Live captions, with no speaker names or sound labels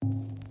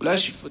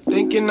Bless you for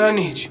thinking I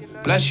need you.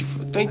 Bless you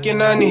for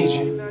thinking I need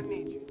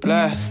you.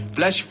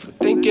 Bless you for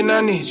thinking I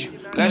need you.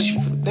 Bless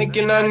you for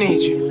thinking I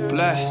need you.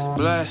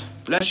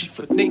 Bless you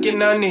for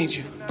thinking I need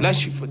you.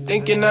 Bless you for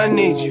thinking I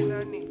need you.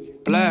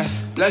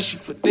 Bless you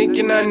for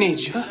thinking I need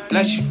you.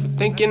 Bless you for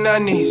thinking I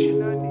need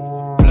you.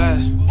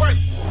 Bless.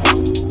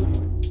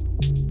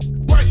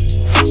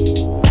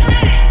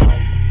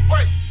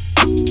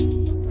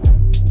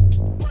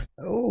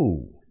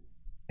 Oh,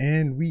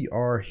 and we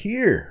are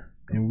here.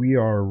 And we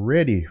are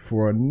ready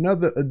for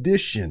another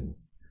edition.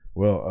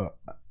 Well,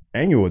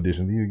 annual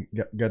edition.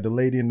 You got the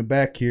lady in the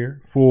back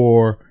here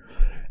for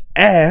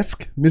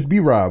Ask Miss B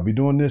Rob. We're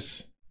doing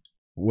this,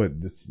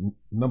 this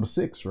number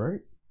 6, right?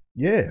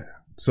 Yeah.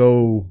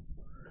 So,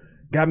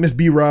 got Miss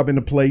B Rob in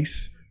the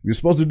place. We were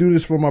supposed to do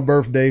this for my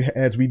birthday,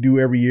 as we do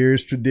every year.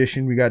 It's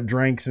tradition. We got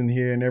drinks in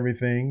here and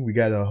everything. We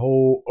got a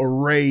whole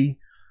array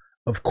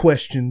of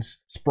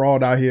questions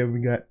sprawled out here.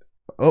 We got,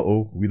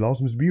 we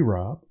lost Miss B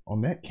Rob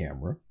on that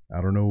camera. I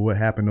don't know what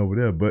happened over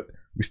there, but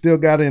we still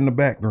got it in the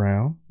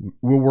background.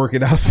 We'll work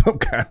it out some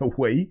kind of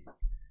way.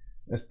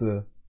 Let's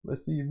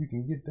see if we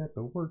can get that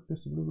to work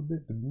just a little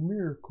bit. The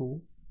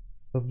miracle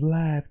of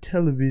live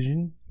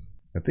television.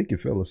 I think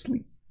it fell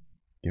asleep.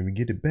 Can we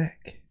get it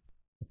back?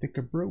 I think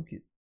I broke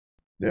it.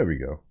 There we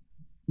go.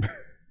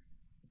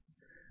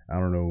 I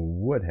don't know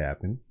what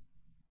happened.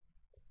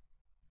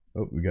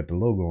 Oh, we got the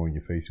logo on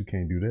your face. We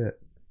can't do that.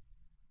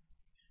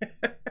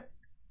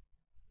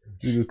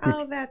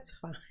 That's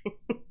fine.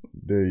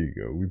 There you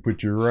go. We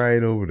put you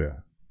right over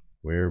there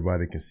where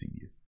everybody can see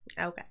you.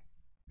 Okay.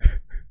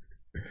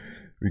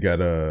 We got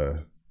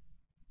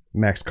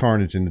Max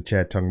Carnage in the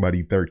chat talking about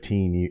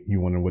E13. You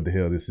wondering what the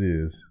hell this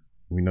is.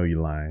 We know you're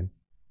lying.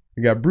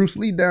 We got Bruce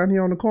Lee down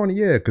here on the corner.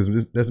 Yeah, because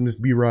that's Miss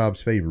B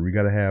Rob's favorite. We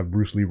got to have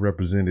Bruce Lee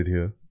represented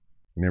here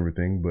and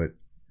everything. But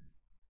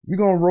we're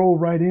going to roll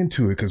right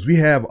into it because we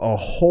have a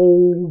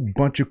whole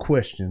bunch of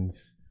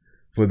questions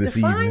for this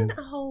evening. Define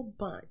a whole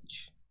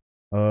bunch.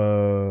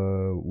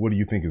 What do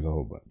you think is a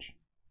whole bunch?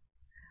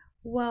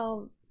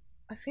 Well,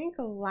 I think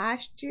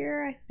last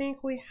year,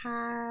 we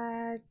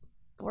had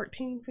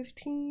 14,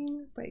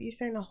 15, but you're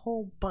saying a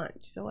whole bunch.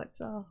 So what's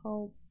a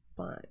whole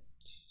bunch?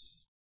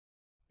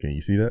 Can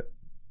you see that?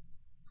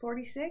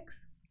 46?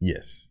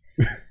 Yes.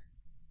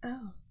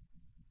 Oh.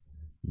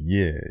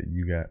 Yeah,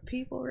 you got...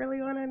 People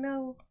really want to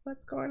know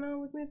what's going on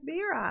with Miss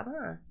B Rob,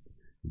 huh?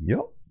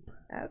 Yep.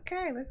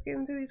 Okay, let's get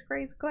into these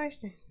crazy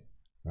questions.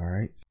 All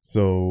right.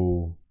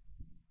 So...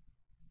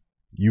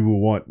 you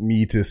will want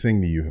me to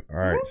sing to you. All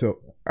right.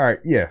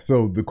 Mm-hmm. Yeah.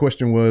 So the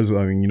question was,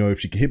 if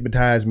she could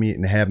hypnotize me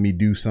and have me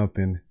do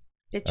something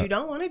that you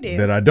don't want to do,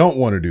 that I don't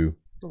want to do,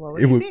 what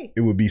would it be?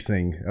 It would be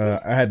sing.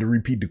 Yes. I had to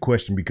repeat the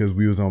question because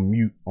we was on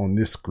mute on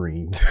this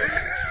screen.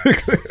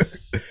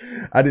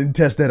 I didn't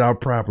test that out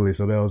properly,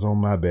 so that was on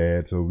my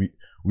bad. So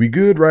we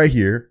good right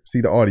here. See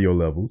the audio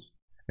levels,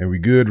 and we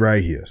good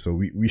right here. So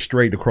we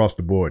straight across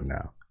the board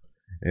now.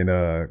 And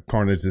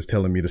Carnage is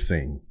telling me to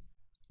sing.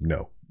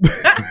 No.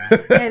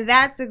 And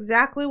that's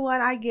exactly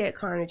what I get,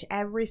 Carnage,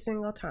 every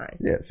single time.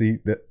 Yeah, see,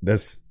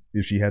 that's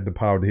if she had the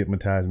power to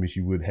hypnotize me,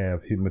 she would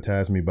have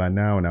hypnotized me by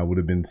now, and I would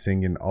have been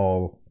singing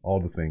all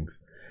the things.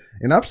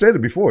 And I've said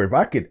it before, if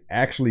I could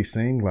actually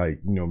sing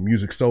like,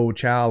 Music Soul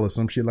Child or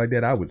some shit like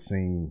that, I would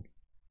sing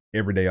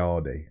every day,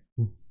 all day.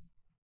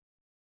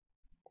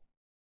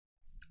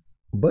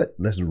 But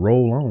let's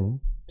roll on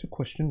to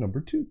question number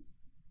 2.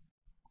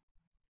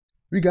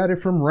 We got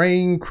it from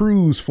Rain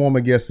Cruz,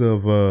 former guest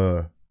of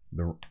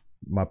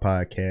my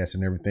podcast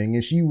and everything,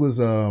 and she was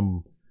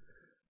the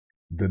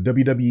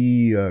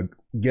WWE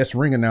guest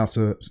ring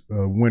announcer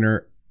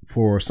winner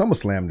for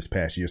SummerSlam this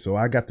past year. So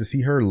I got to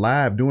see her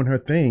live doing her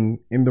thing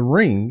in the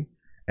ring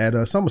at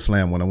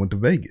SummerSlam when I went to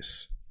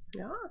Vegas.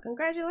 Oh,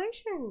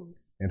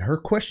 congratulations. And her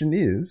question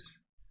is,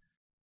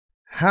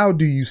 how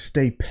do you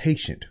stay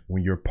patient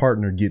when your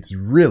partner gets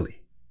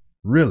really,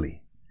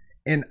 really,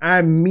 and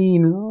I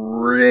mean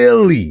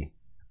really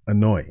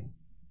annoying?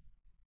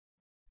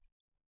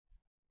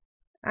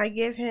 I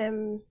give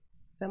him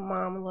the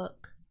mom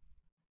look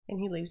and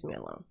he leaves me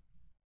alone.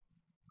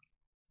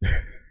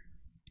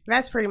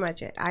 That's pretty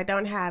much it. I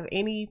don't have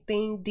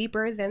anything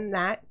deeper than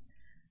that.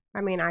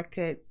 I mean, I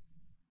could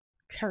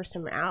curse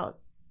him out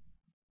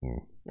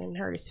and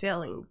hurt his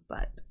feelings,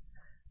 but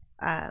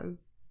I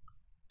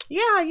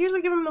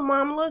usually give him the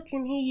mom look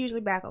and he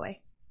usually back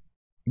away.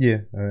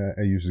 Yeah,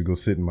 I usually go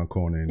sit in my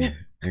corner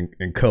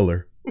and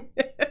color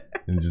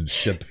and just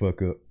shut the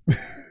fuck up.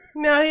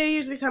 No, he'll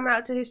usually come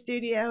out to his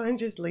studio and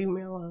just leave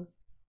me alone.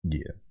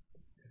 Yeah.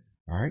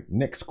 All right.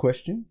 Next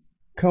question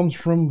comes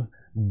from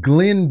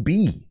Glenn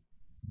B.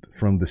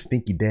 from the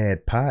Stinky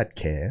Dad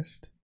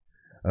podcast.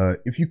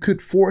 If you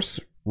could force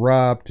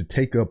Rob to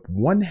take up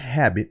one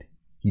habit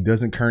he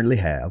doesn't currently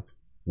have,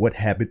 what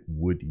habit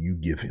would you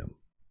give him?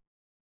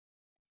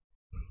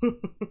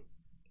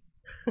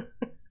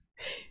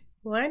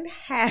 One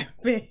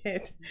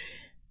habit.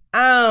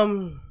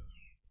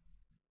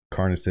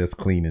 Carnage says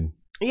cleaning.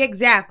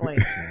 Exactly.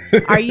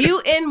 Are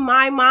you in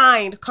my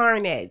mind,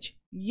 Carnage?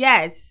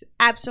 Yes,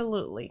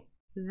 absolutely.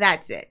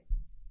 That's it.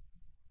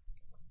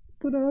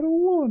 But I don't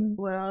want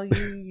to. Well,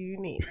 you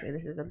need to.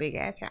 This is a big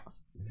ass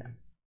house. So.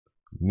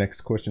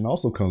 Next question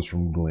also comes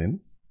from Glenn.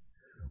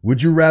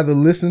 Would you rather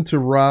listen to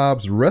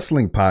Rob's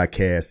wrestling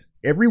podcast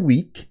every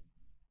week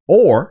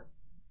or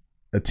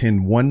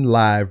attend one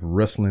live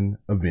wrestling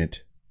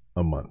event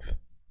a month?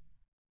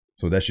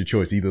 So that's your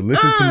choice. Either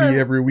listen to me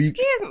every week.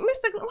 Excuse me,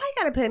 Mr. Glenn, why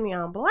you gotta put me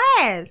on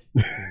blast?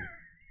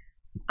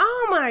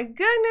 Oh my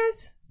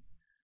goodness.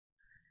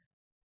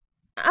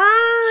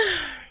 I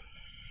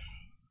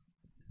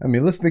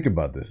mean, let's think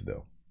about this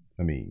though.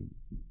 I mean,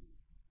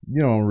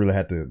 you don't really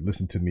have to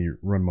listen to me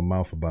run my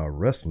mouth about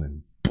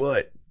wrestling,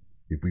 but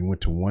if we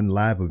went to one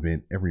live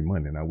event every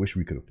month, and I wish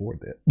we could afford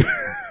that,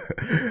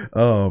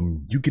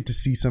 you get to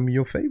see some of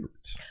your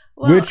favorites,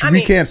 we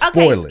can't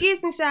spoil it.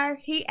 Excuse me, sir.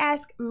 He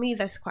asked me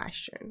this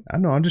question. I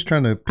know. I'm just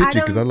trying to pitch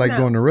it because I like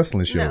going to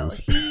wrestling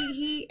shows. No,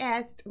 he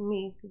asked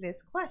me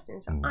this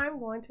question, so I'm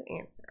going to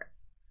answer it.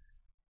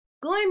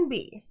 Glenn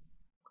B.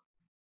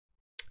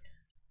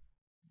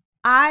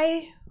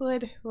 I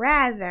would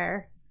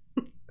rather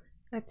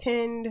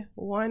attend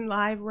one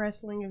live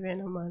wrestling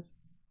event a month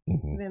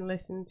than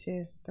listen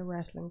to the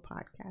wrestling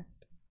podcast.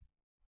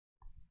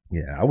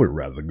 Yeah, I would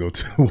rather go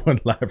to one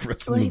live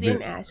wrestling event. He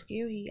didn't ask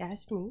you. He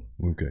asked me.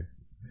 Okay.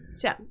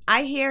 So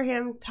I hear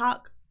him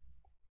talk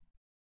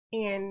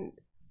and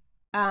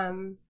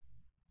out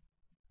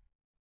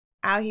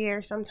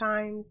here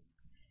sometimes,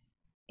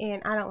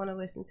 and I don't want to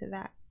listen to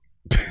that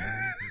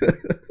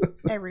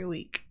every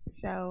week.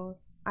 So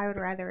I would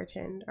rather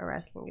attend a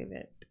wrestling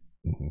event.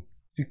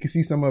 You can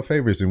see some of our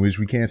favorites in which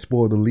we can't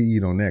spoil the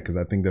lead on that because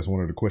I think that's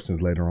one of the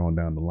questions later on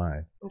down the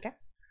line. Okay.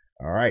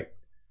 All right.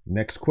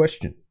 Next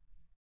question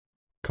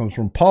comes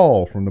from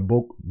Paul from the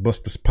Book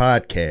Busters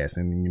podcast.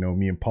 And, you know,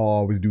 me and Paul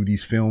always do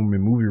these film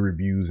and movie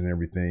reviews and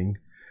everything.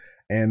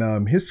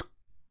 And his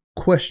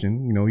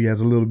question, you know, he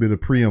has a little bit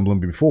of preamble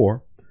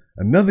before.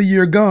 Another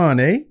year gone,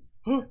 eh?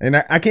 And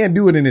I can't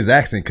do it in his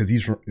accent because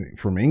he's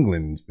from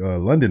England,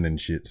 London and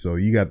shit. So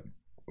you got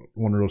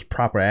one of those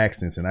proper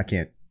accents and I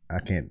can't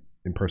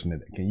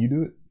impersonate it. Can you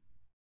do it?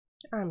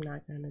 I'm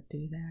not gonna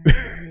do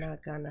that. I'm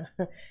not gonna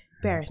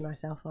embarrass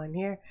myself on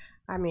here.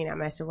 I mean, I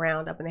mess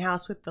around up in the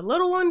house with the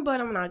little one, but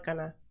I'm not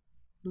gonna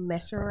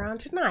mess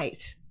around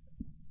tonight.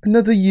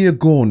 Another year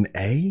gone,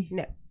 eh?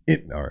 No.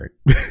 All right.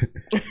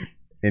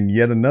 And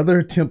yet another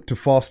attempt to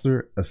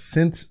foster a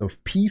sense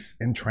of peace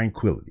and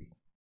tranquility.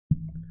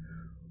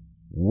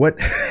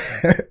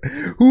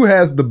 Who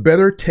has the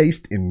better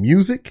taste in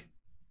music,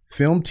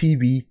 film,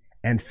 TV,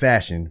 and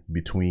fashion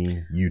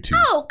between you two?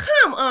 Oh,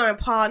 come on,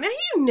 Paul. Now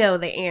you know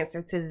the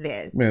answer to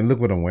this. Man, look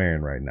what I'm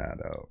wearing right now,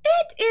 though.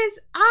 It is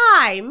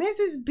I,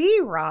 Mrs. B.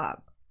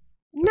 Rob.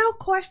 No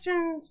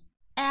questions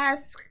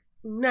asked,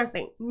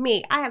 nothing.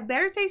 Me. I have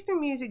better taste in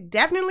music,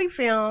 definitely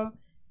film,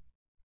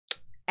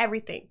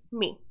 everything.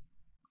 Me.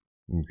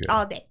 Okay.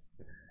 All day.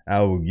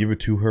 I will give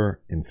it to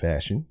her in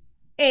fashion.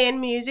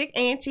 And music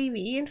and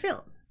TV and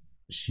film.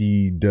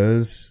 She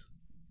does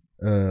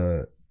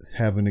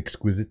have an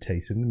exquisite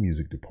taste in the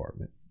music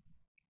department.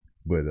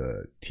 But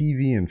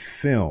TV and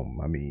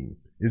film, I mean,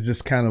 it's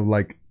just kind of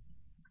like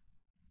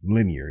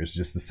linear. It's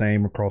just the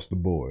same across the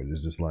board.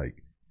 It's just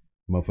like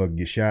motherfucker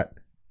get shot,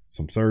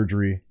 some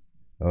surgery,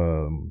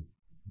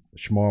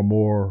 Shmar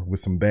Moore with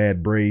some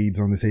bad braids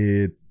on his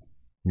head.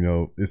 You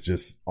know, it's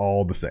just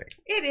all the same.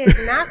 It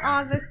is not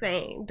all the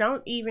same.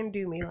 Don't even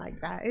do me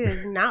like that. It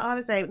is not all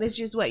the same. It's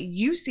just what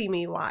you see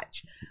me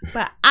watch.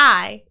 But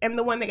I am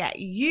the one that got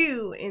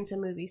you into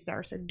movies,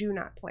 sir. So do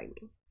not play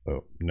me.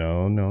 Oh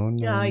no!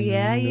 Oh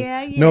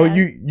yeah. No,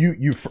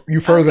 you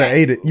further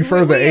aided. You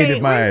further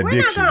aided my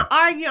addiction. We're not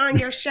gonna argue on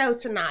your show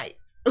tonight.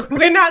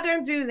 We're not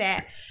gonna do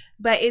that.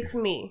 But it's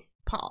me,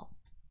 Paul.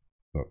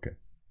 Okay.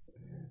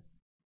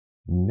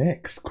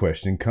 Next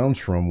question comes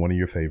from one of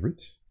your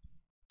favorites.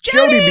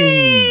 Jody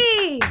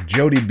B.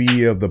 Jody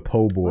B of the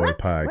Po Boy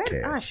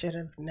podcast. I should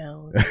have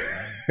known.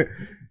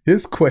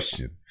 His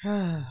question: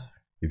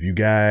 if you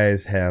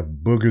guys have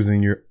boogers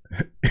in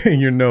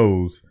your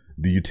nose,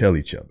 do you tell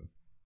each other?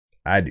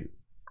 I do.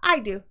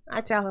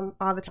 I tell him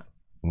all the time.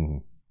 Mm-hmm.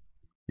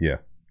 Yeah,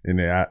 and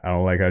then I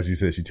don't like how she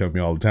said she tells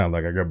me all the time,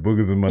 like I got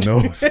boogers in my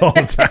nose all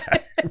the time.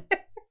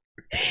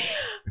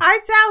 I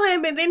tell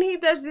him, and then he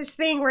does this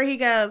thing where he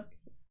goes,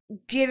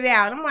 "Get it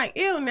out." I'm like,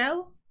 "Ew,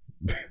 no."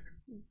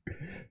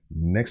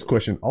 Next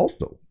question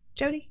also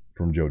Jody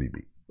from Jody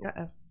B.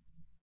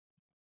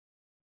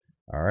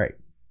 All right.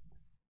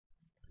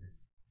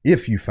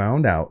 If you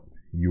found out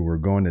you were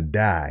going to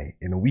die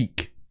in a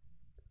week,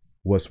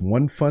 what's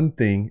one fun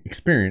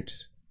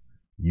experience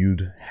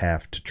you'd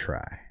have to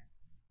try?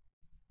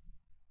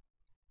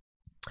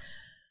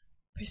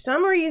 For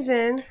some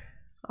reason,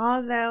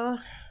 although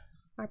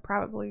I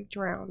probably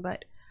drown,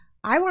 but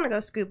I want to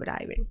go scuba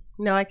diving.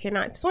 No, I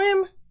cannot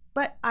swim,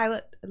 but I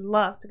would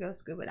love to go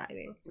scuba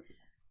diving.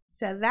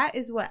 So that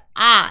is what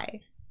I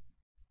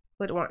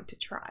would want to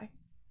try.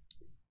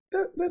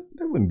 That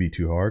wouldn't be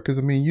too hard because,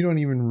 I mean, you don't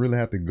even really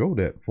have to go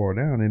that far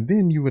down. And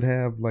then you would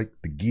have, like,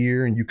 the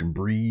gear and you can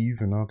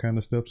breathe and all kind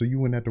of stuff. So you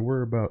wouldn't have to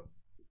worry about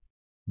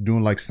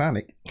doing like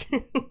Sonic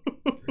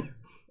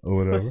or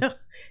whatever.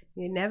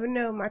 You never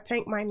know. My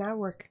tank might not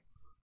work.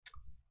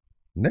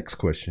 Next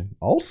question.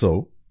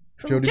 Also,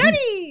 From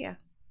Jody.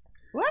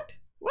 What?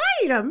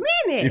 Wait a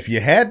minute. If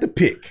you had to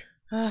pick,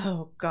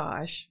 oh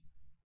gosh,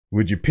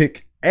 would you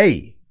pick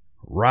A,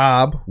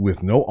 Rob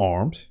with no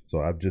arms?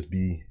 So I'd just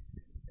be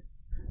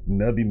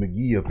Nubby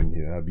McGee up in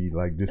here. I'd be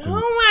like this. Oh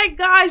my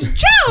gosh,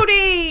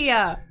 Jody.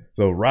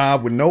 So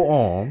Rob with no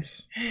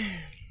arms,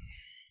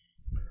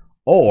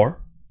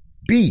 or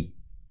B,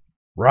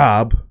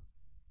 Rob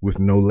with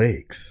no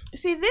legs.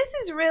 See, this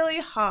is really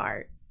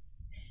hard.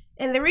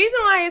 And the reason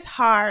why it's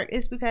hard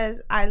is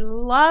because I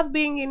love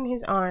being in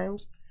his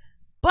arms,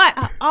 but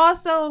I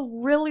also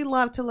really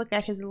love to look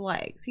at his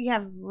legs. He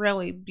has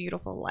really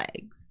beautiful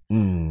legs.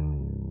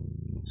 You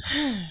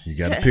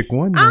got to pick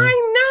one. Man. I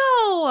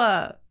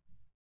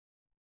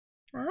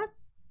know.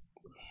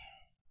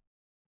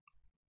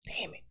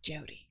 Damn it,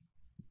 Jody.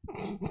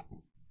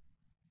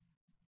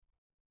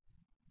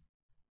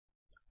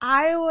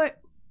 I would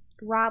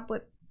Rob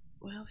with,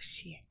 well,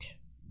 shit.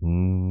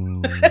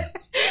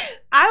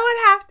 I would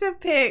have to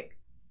pick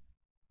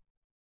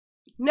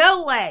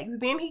no legs.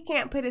 Then he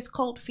can't put his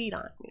cold feet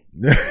on me.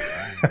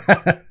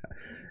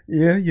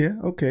 Yeah.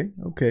 Okay.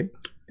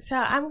 So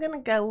I'm going to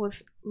go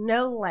with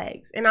no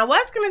legs. And I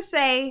was going to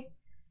say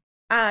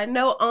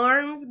no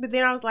arms, but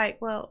then I was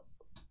like, well,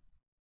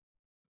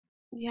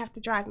 you have to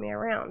drive me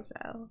around,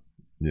 so.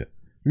 Yeah.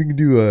 We can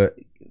do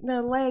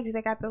no legs,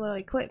 they got the little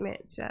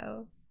equipment,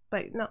 so.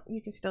 But no,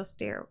 you can still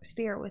steer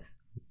with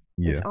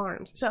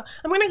arms. So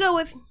I'm gonna go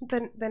with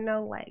the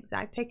no legs.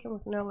 I take him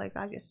with no legs.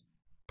 I just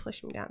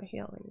push him down the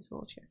hill in his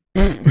wheelchair.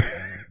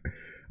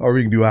 Or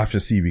we can do option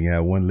C. We can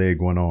have one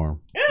leg, one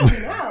arm. Oh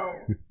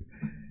no.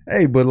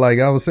 Hey, but like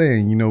I was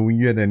saying, you know, when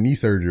you had that knee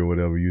surgery or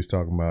whatever, you was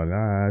talking about,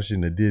 I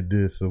shouldn't have did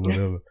this or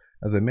whatever.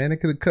 I said, man, they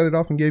could have cut it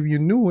off and gave you a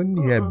new one.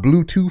 You had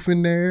Bluetooth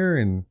in there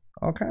and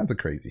all kinds of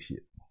crazy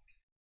shit.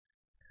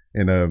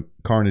 And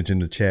Carnage in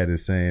the chat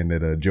is saying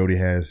that Jody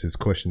has his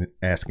question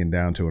asking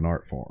down to an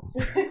art form.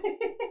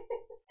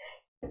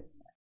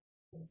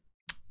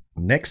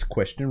 Next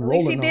question. At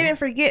least he didn't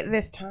forget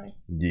this time.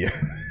 Yeah.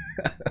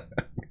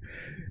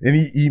 And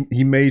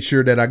he made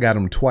sure that I got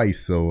him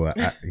twice. So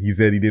he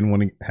said he didn't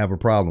want to have a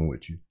problem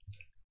with you.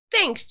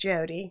 Thanks,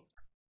 Jody.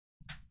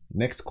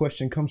 Next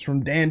question comes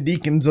from Dan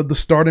Deacons of the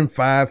Starting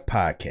Five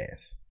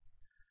podcast.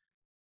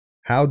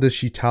 How does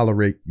she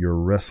tolerate your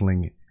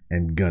wrestling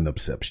and gun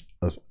obsession?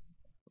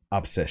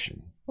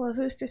 Well,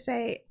 who's to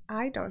say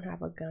I don't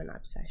have a gun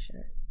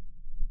obsession?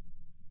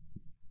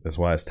 That's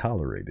why it's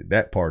tolerated.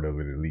 That part of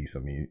it, at least. I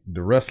mean,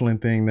 the wrestling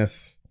thing,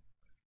 that's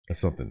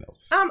something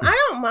else. I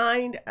don't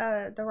mind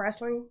the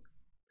wrestling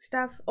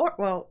stuff,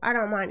 I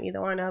don't mind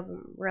either one of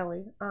them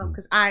really,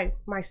 because I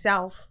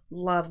myself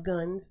love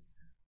guns.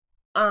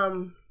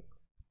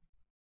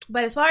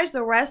 But as far as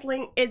the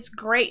wrestling, it's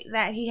great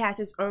that he has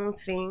his own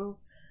thing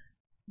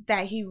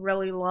that he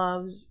really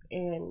loves,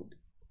 and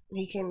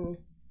he can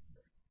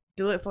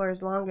do it for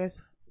as long as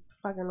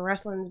fucking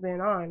wrestling's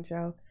been on.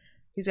 So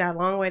he's got a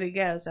long way to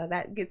go. So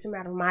that gets him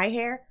out of my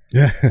hair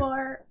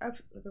for a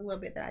little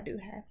bit that I do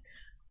have,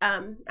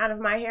 out of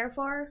my hair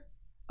for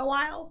a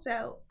while.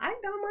 So I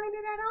don't mind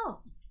it at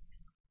all.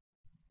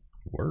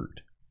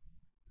 Word.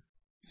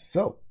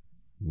 So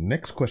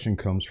next question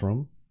comes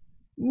from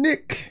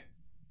Nick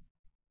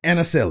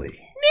Anaselli.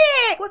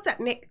 Nick, what's up,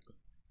 Nick?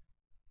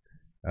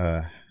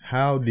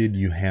 How did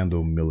you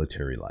handle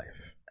military life?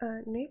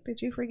 Nick,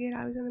 did you forget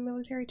I was in the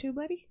military too,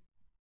 buddy?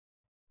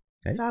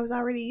 Hey. So I was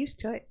already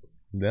used to it.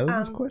 That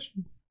was his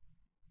question.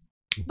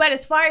 But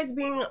as far as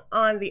being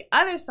on the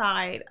other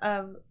side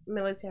of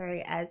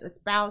military as a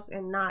spouse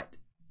and not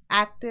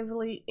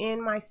actively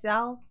in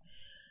myself,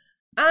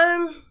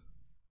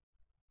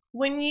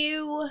 when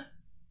you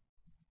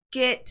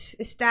get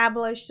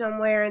established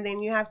somewhere and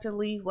then you have to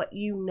leave what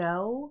you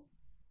know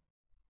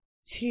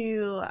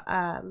to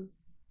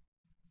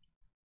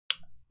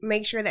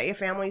make sure that your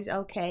family's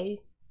okay,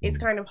 it's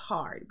kind of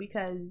hard,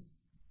 because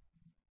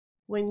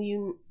when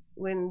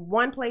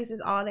one place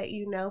is all that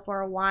you know for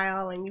a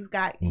while and you've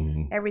got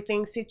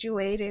everything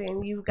situated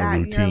and you've got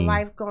your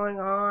life going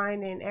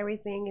on and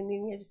everything, and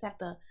then you just have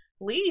to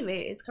leave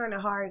it, it's kind of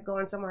hard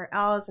going somewhere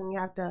else and you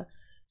have to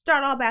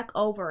start all back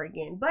over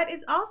again. But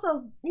it's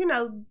also,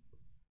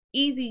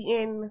 easy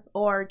in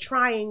or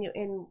trying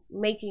in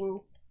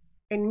making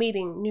and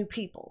meeting new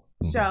people.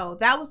 So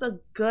that was a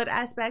good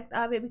aspect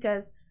of it,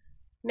 because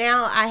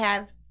now I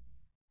have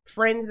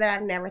friends that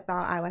I've never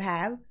thought I would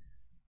have.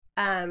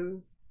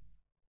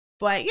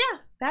 But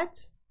yeah,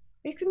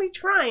 it can be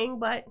trying,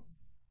 but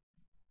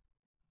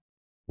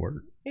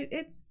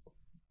it's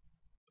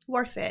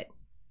worth it.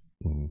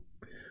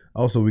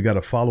 Also, we got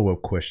a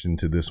follow-up question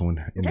to this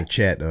one in the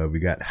chat. We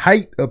got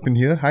Height up in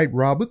here, Height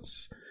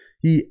Roberts.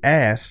 He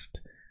asked,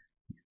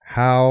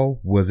 how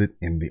was it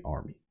in the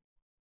Army?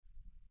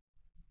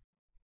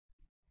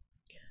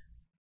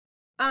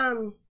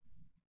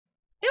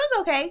 It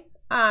was okay.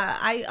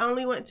 I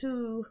only went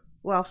to,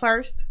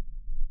 first,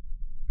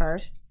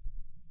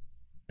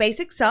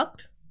 basic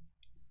sucked.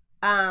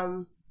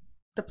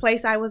 the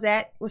place I was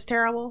at was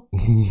terrible.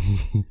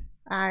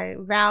 I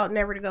vowed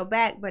never to go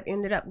back, but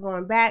ended up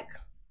going back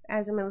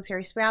as a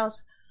military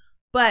spouse.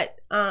 But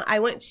I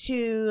went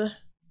to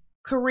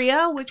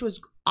Korea, which was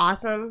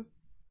awesome.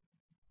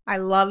 I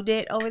loved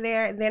it over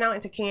there. Then I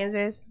went to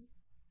Kansas.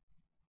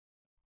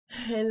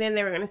 And then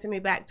they were going to send me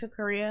back to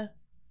Korea.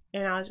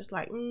 And I was just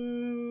like,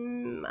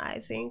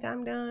 I think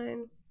I'm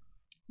done.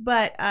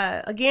 But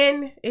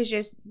again, it's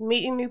just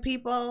meeting new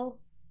people,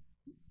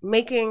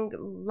 making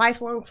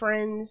lifelong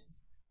friends.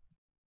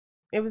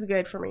 It was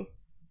good for me.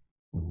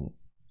 Mm-hmm.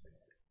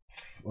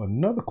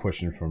 Another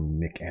question from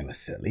Nick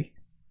Anicelli.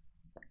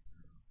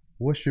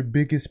 What's your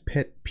biggest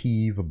pet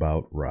peeve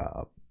about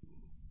Rob?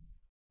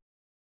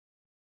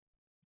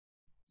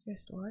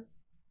 Just one.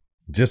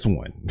 Just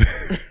one.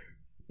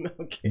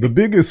 Okay. The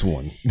biggest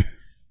one.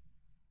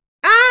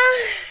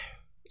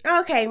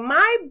 Okay,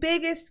 my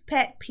biggest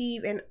pet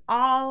peeve, in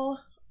all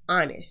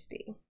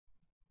honesty,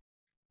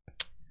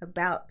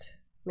 about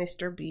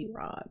Mr.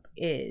 B-Rob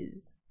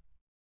is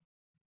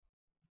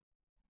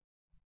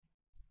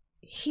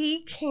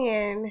he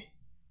can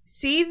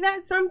see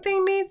that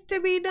something needs to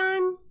be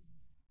done.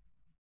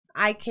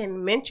 I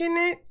can mention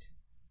it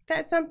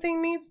that something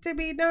needs to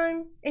be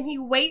done, and he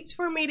waits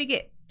for me to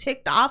get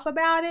ticked off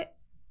about it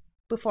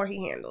before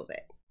he handles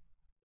it.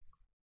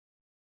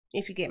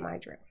 If you get my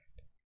drift.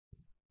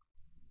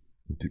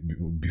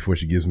 Before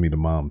she gives me the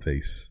mom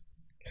face.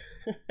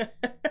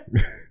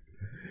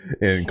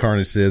 And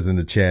Carnage says in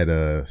the chat,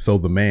 so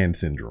the man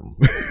syndrome.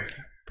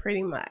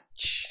 Pretty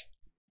much.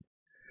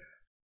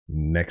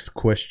 Next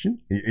question.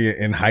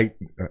 And Height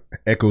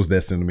echoes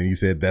that sentiment. He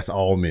said, that's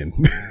all men.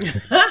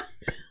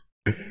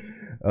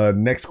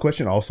 Next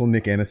question, also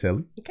Nick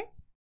Anicelli. Okay.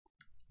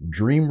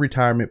 Dream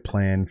retirement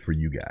plan for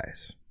you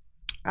guys.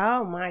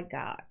 Oh my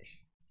gosh.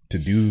 To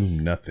do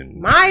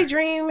nothing. My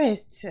dream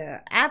is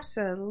to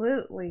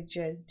absolutely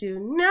just do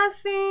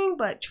nothing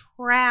but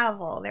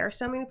travel. There are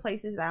so many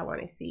places that I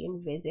want to see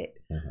and visit.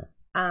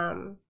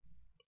 Mm-hmm.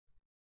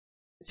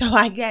 So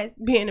I guess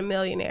being a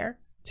millionaire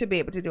to be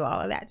able to do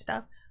all of that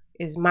stuff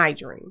is my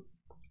dream.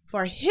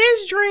 For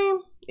his dream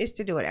is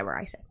to do whatever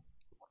I say.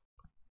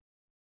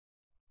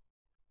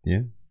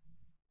 Yeah.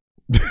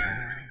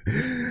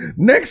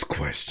 Next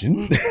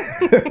question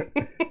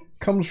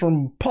comes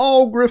from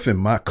Paul Griffin,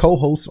 my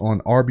co-host on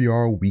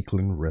RBR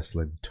Weekly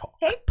Wrestling Talk.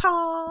 Hey,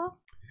 Paul.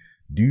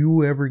 Do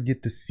you ever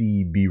get to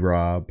see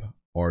B-Rob,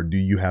 or do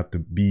you have to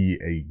be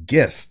a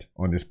guest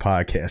on this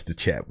podcast to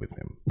chat with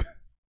him?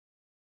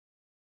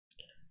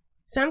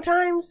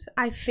 Sometimes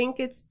I think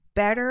it's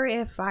better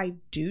if I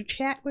do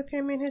chat with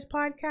him in his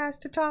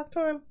podcast to talk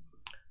to him.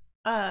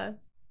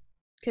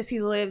 Because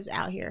he lives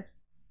out here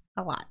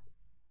a lot.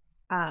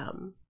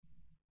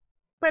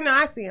 But no,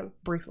 I see him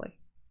briefly.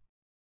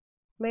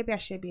 Maybe I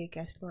should be a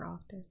guest more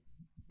often.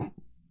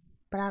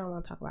 But I don't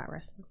want to talk about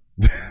wrestling.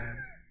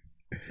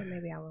 So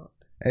maybe I won't.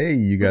 Hey,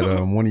 you got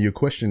one of your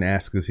question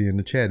askers here in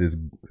the chat is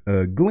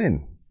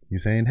Glenn.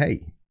 He's saying, hey.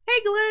 Hey,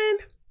 Glenn.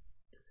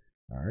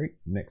 All right.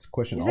 Next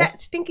question. Is that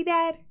Stinky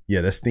Dad?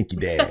 Yeah, that's Stinky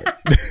Dad.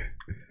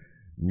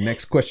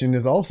 Next question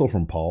is also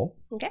from Paul.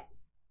 Okay.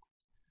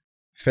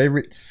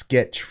 Favorite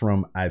sketch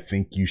from I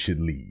Think You Should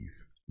Leave.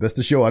 That's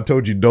the show I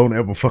told you don't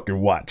ever fucking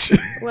watch.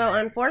 Well,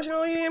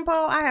 unfortunately,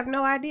 Paul, I have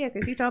no idea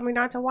because he told me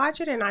not to watch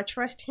it, and I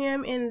trust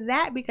him in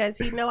that because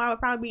he know I would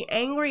probably be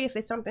angry if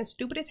it's something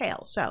stupid as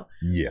hell. So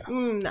yeah,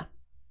 no,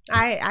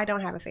 I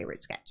don't have a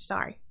favorite sketch.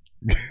 Sorry.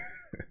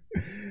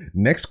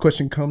 Next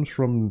question comes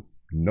from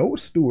Noah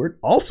Stewart,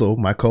 also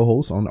my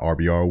co-host on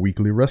RBR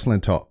Weekly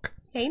Wrestling Talk.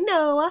 Hey,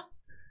 Noah.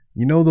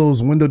 You know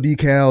those window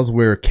decals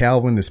where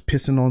Calvin is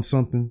pissing on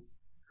something?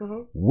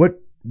 Mm-hmm.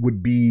 What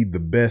would be the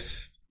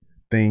best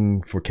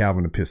thing for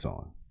Calvin to piss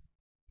on?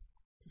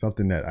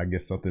 Something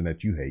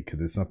that you hate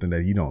because it's something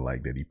that he don't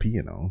like that he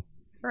peeing on.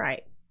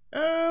 Right.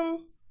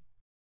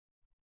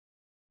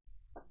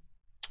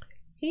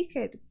 He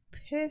could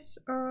piss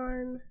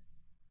on.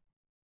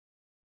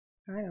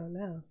 I don't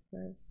know.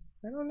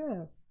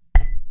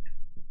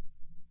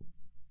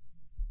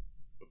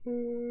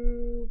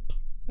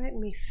 Let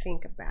me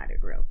think about it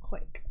real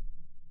quick.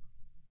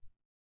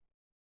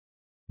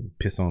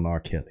 Piss on R.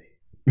 Kelly.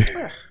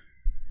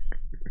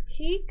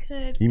 He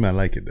could. He might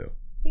like it though.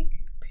 He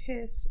could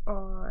piss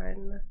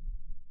on.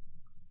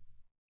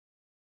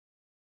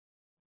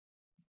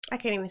 I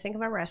can't even think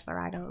of a wrestler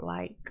I don't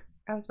like.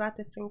 I was about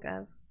to think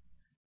of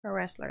a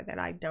wrestler that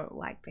I don't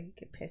like that he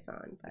could piss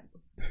on, but.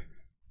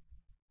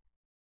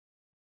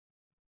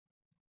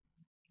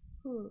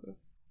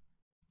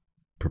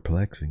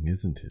 Perplexing,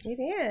 isn't it? It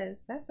is.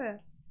 That's a.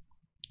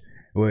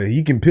 Well,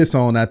 he can piss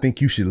on I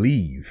Think You Should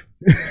Leave.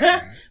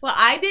 Well,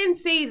 I didn't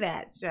see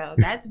that, so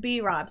that's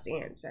B-Rob's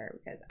answer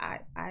because I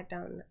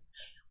don't know.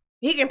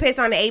 He can piss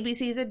on the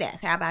ABCs of death.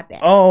 How about that?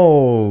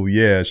 Oh,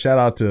 yeah. Shout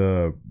out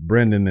to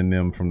Brendan and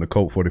them from the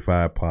Colt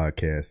 45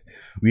 podcast.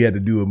 We had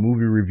to do a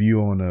movie review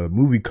on a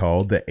movie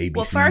called The ABCs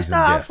Well, first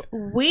off,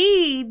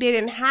 we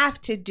didn't have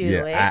to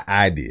do it.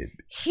 I did.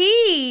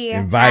 He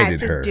invited had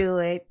to her. do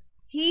it.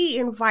 He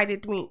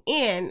invited me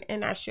in,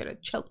 and I should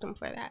have choked him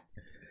for that.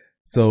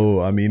 So,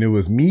 I mean, it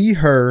was me,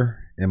 her,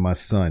 and my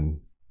son.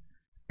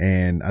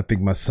 And I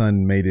think my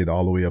son made it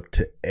all the way up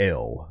to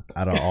L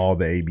out of all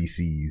the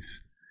ABCs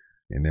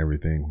and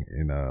everything.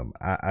 And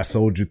I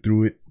soldiered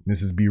through it.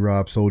 Mrs. B.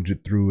 Rob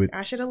soldiered through it.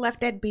 I should have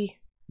left at B.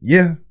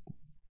 Yeah.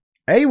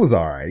 A was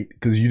all right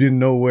because you didn't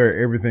know where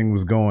everything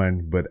was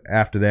going. But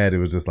after that, it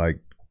was just like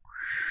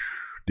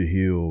the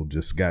hill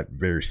just got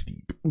very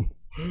steep.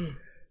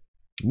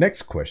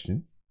 Next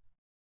question.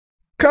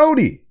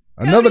 Cody,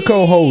 another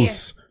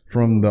co-host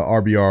from the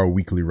RBR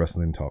Weekly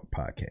Wrestling Talk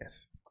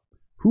podcast.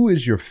 Who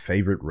is your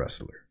favorite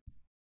wrestler?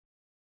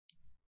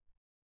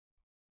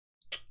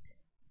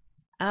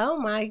 Oh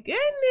my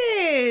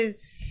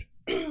goodness.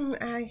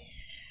 I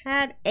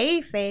had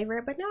a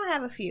favorite, but now I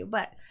have a few.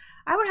 But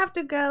I would have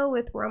to go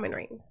with Roman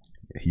Reigns.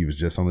 He was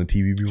just on the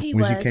TV He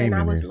when was, she came and in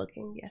I was there.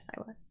 looking. Yes, I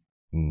was.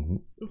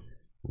 Mm-hmm.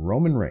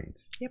 Roman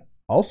Reigns. Yep.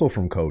 Also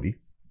from Cody.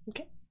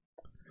 Okay.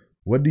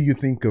 What do you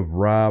think of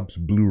Rob's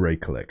Blu-ray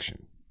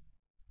collection?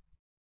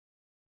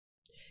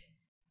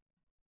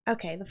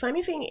 Okay, the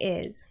funny thing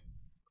is,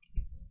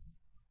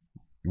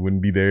 You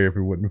wouldn't be there if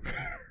it wouldn't.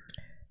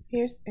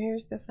 here's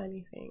the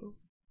funny thing.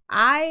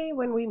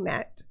 When we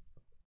met,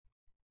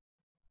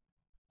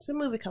 was a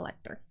movie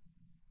collector.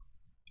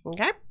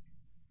 Okay?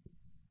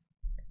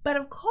 But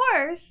of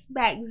course,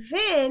 back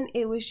then,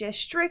 it was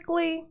just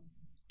strictly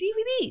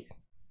DVDs.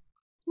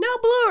 No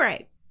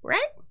Blu-ray,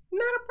 right?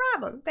 Not a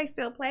problem. They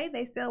still play,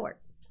 they still work.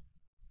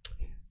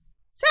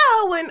 So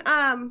when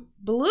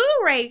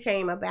Blu-ray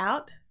came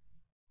about,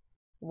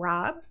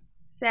 Rob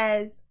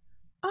says,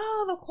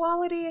 oh, the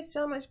quality is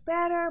so much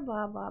better,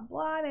 blah, blah,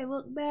 blah. They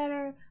look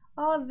better.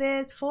 All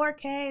this,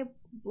 4K,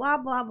 blah,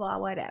 blah, blah,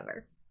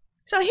 whatever.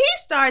 So he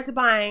starts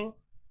buying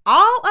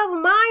all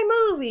of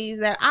my movies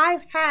that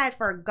I've had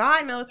for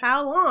God knows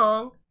how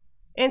long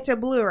into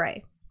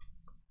Blu-ray.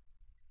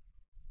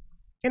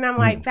 And I'm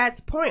like,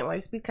 that's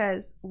pointless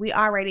because we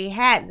already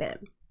had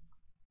them.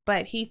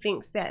 But he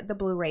thinks that the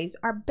Blu-rays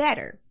are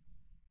better.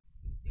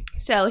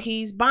 So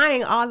he's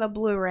buying all the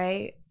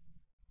Blu-ray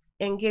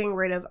and getting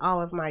rid of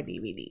all of my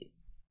DVDs.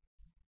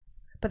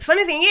 But the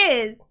funny thing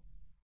is,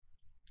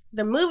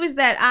 the movies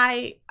that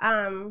I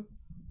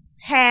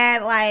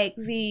had, like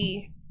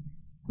the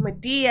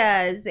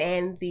Medeas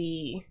and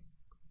the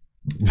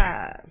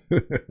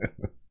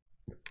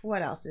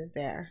what else is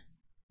there?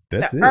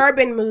 That's the it.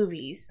 urban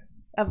movies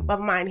of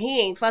mine.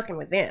 He ain't fucking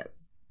with them.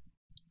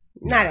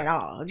 Not at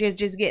all.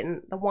 Just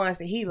getting the ones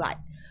that he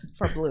liked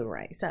for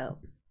Blu-ray. So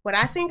what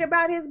I think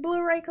about his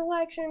Blu-ray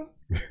collection,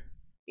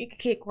 it could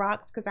kick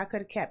rocks because I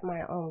could have kept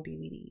my own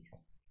DVDs.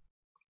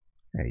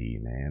 Hey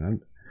man,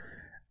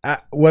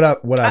 what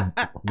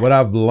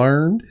I've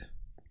learned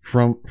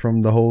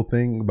from the whole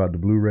thing about the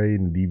Blu-ray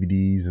and the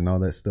DVDs and all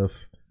that stuff.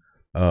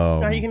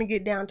 Are you gonna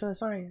get down to the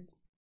science?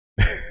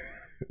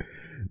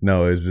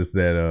 No, it's just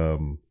that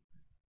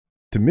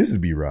to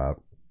Mrs. B. Rob,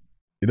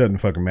 it doesn't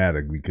fucking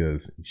matter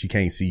because she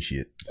can't see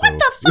shit. So.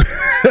 What the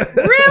fuck?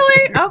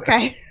 Really?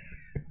 Okay.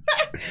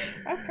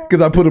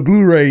 Because I put a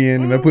Blu-ray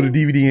in and I put a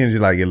DVD in, she's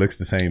like, it looks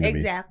the same to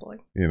Exactly.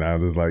 me. You know, I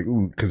was like,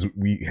 ooh, because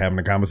we having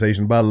a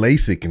conversation about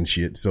LASIK and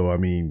shit. So, I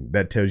mean,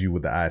 that tells you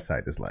what the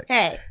eyesight is like.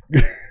 Hey.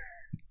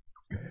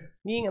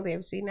 You ain't gonna be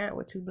able to see that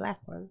with two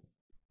black ones.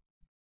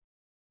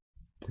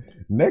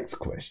 Next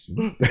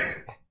question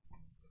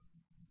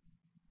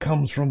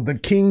comes from the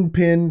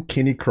Kingpin,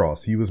 Kenny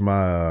Cross. He was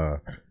my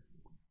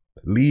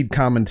lead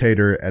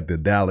commentator at the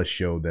Dallas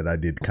show that I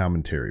did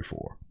commentary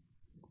for.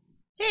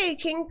 Hey,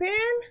 Kingpin.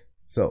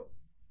 So,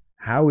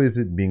 how is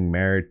it being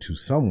married to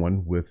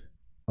someone with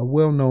a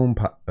well-known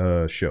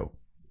show?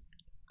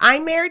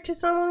 I'm married to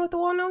someone with a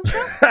well-known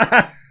show?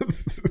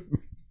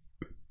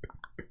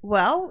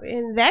 Well,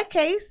 in that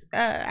case,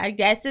 I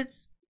guess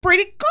it's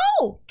pretty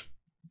cool.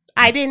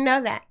 I didn't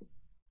know that.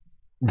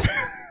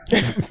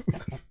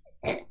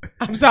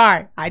 I'm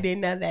sorry. I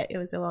didn't know that it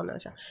was a well-known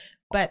show.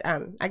 But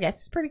I guess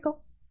it's pretty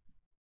cool.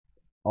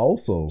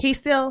 Also, He's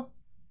still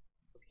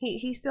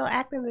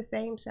acting the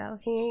same, so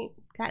he ain't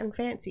gotten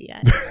fancy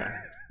yet. So.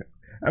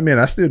 I mean,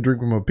 I still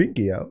drink with my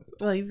pinky out.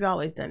 Well, you've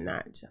always done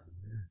that. So.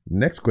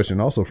 Next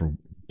question, also from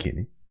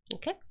Kenny.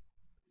 Okay.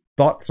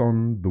 Thoughts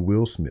on the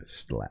Will Smith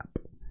slap?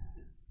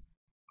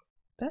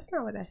 That's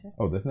not what I said.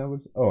 Oh, that's not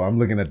what. Oh, I'm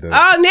looking at the.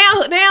 Oh,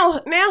 now,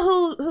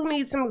 who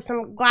needs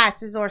some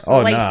glasses or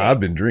some LASIK? I've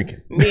been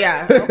drinking.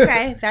 Yeah.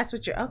 Okay, that's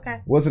what you're.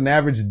 Okay. What's an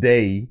average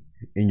day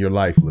in your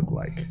life look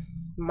like?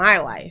 My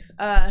life.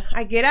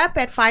 I get up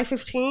at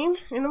 5:15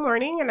 in the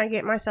morning and I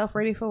get myself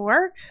ready for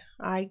work.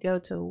 I go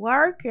to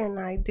work and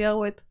I deal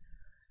with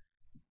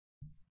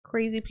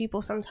crazy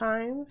people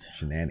sometimes.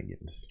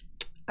 Shenanigans.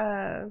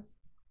 I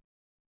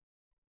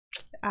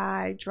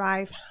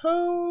drive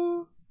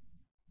home,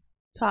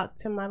 talk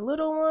to my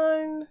little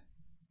one,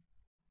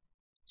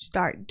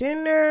 start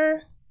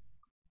dinner,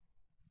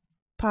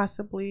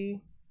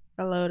 possibly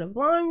a load of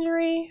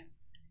laundry,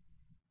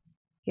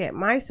 get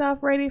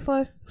myself ready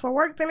for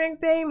work the next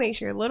day, make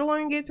sure little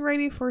one gets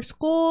ready for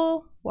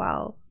school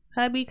while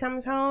hubby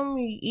comes home,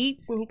 he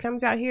eats and he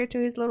comes out here to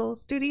his little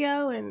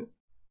studio, and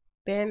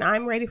then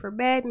I'm ready for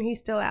bed and he's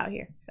still out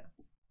here. So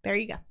There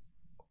you go.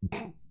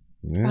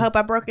 Yeah. I hope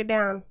I broke it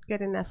down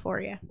good enough for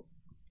you.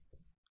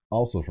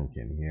 Also from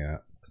Kenny. Yeah.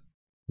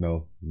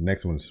 No,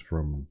 next one's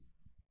from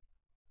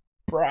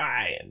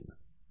Brian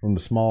from the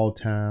Small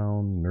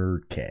Town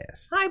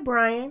Nerdcast. Hi,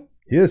 Brian.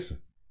 His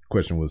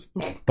question was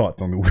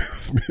thoughts on the Will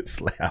Smith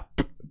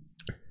slap.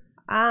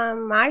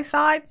 My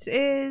thoughts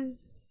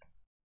is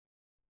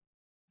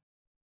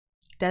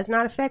does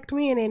not affect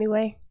me in any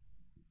way.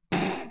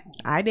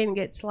 I didn't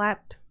get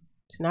slapped.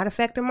 It's not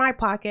affecting my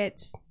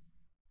pockets.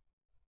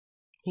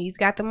 He's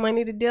got the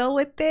money to deal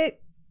with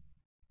it.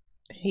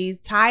 He's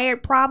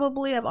tired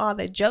probably of all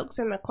the jokes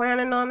and the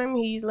clowning on him.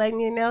 He's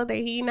letting you know that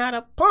he's not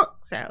a punk.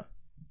 So,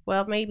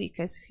 well, maybe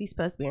because he's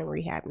supposed to be in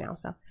rehab now.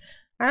 So,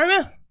 I don't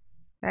know.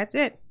 That's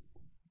it.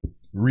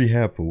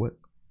 Rehab for what?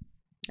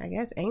 I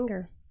guess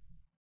anger.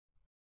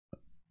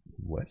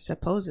 What?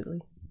 Supposedly.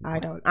 I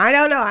don't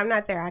know. I'm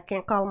not there. I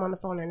can't call him on the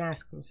phone and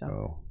ask him.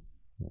 So.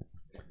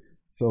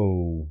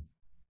 So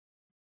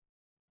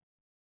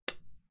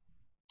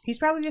he's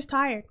probably just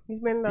tired. He's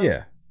been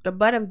the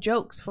butt of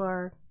jokes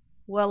for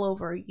well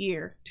over a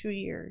year, 2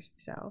 years.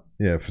 So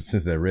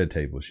since that Red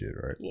Table shit,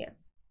 right? Yeah.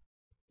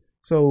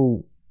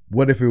 So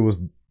what if it was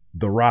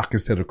The Rock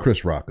instead of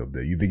Chris Rock up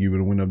there? You think you would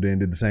have went up there and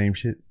did the same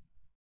shit?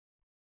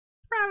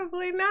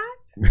 Probably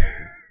not.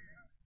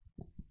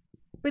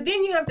 But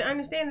then you have to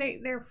understand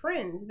they're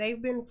friends.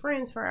 They've been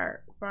friends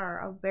for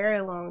a very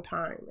long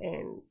time.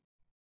 And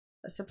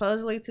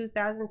supposedly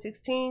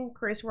 2016,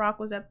 Chris Rock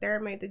was up there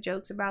and made the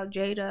jokes about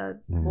Jada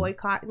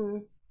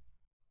boycotting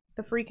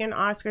the freaking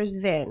Oscars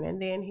then.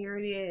 And then here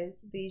it is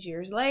these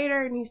years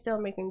later, and he's still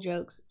making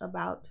jokes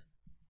about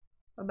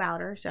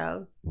her.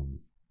 So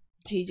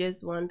he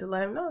just wanted to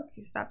let him know,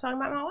 stop talking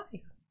about my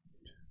wife.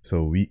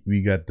 So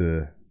we got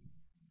the,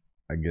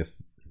 I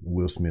guess,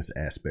 Will Smith's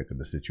aspect of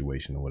the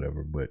situation or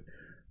whatever, but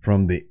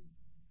from the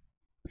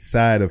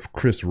side of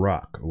Chris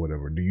Rock or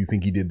whatever, do you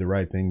think he did the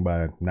right thing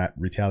by not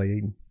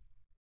retaliating?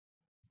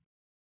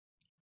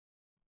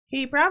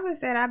 He probably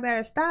said, I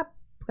better stop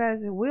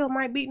because Will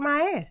might beat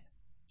my ass.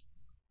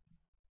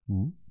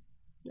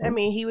 I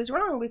mean, he was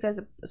wrong because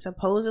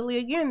supposedly,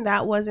 again,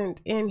 that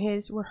wasn't in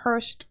his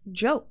rehearsed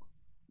joke,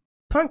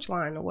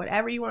 punchline, or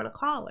whatever you want to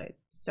call it.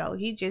 So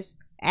he just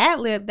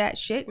ad-libbed that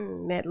shit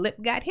and that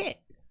lip got hit.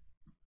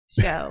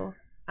 So,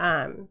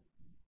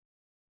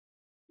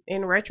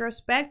 in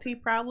retrospect, he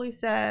probably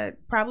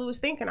was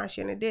thinking I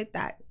shouldn't have did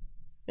that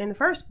in the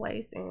first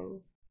place.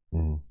 And I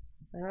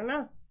don't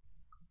know.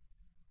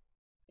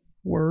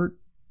 Word.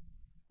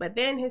 But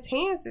then his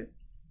hands is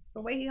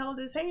the way he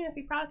holds his hands.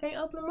 He probably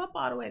can't open them up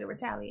all the way to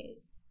retaliate.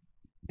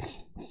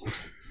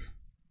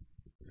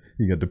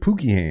 You got the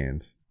Pookie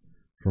hands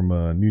from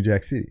New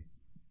Jack City.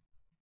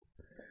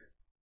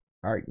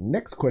 All right.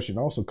 Next question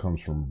also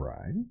comes from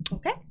Brian.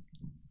 Okay.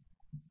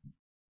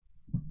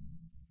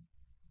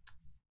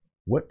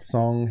 What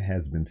song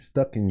has been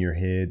stuck in your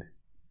head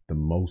the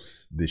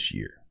most this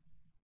year?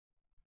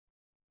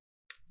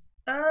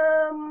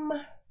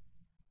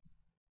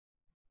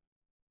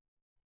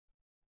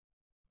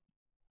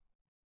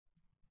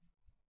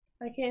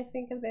 I can't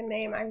think of the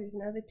name. I just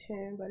know the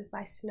tune, but it's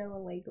by Snow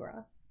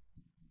Allegra.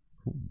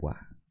 Why?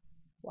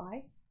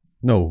 Why?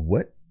 No,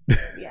 what?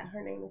 Yeah,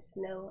 her name is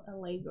Snow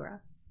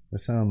Allegra. That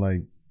sounds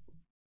like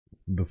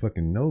the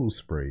fucking nose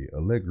spray,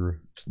 Allegra.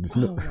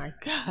 Oh my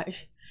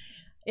gosh.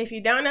 If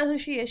you don't know who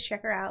she is,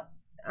 check her out.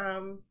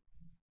 Oh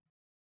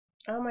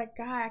my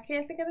god, I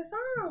can't think of the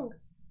song.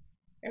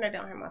 And I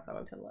don't have my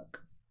phone to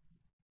look.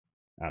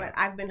 But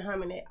I've been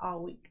humming it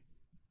all week.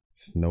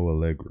 Snow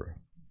Allegra.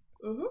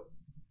 Mm-hmm.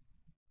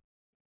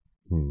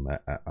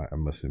 I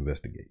must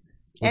investigate.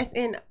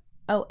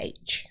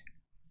 SNOH.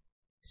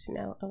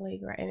 Snow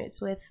Allegra. And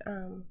it's with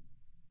oh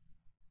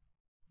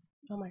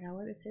my god,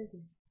 what is his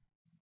name?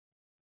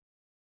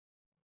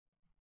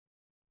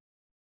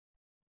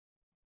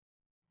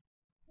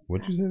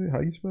 What you said?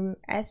 How you spell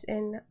it?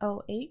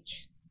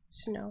 SNOH.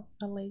 Snow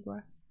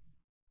Allegra.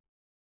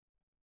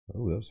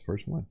 Oh, that was the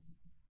first one.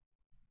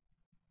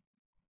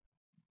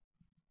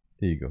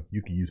 Here you go.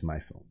 You can use my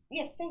phone.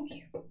 Yes, thank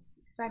you.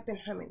 Because I've been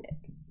humming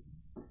it.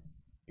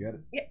 Got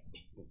it? Yep.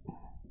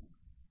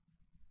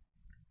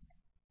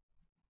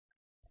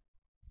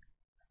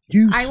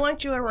 I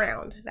Want You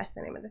Around. That's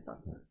the name of the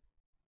song.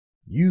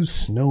 You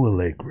Snow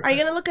Allegra. Are you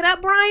going to look it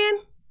up, Brian?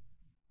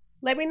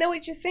 Let me know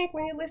what you think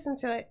when you listen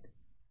to it.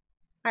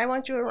 I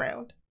Want You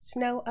Around.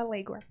 Snow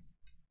Allegra.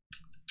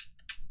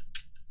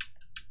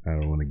 I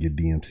don't want to get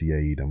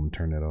DMCA'd. I'm going to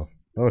turn that off.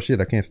 Oh, shit.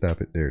 I can't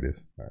stop it. There it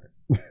is. All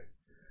right.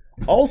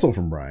 Also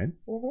from Brian.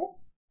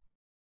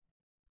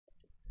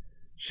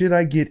 Should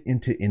I get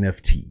into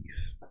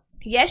NFTs?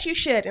 Yes, you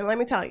should. And let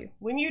me tell you,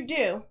 when you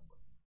do,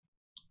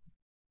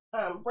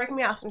 break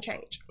me off some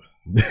change.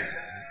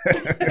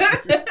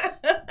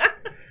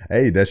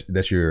 Hey,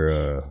 that's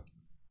your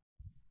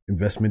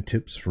investment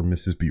tips from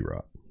Mrs.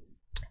 B-Rock.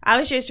 I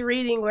was just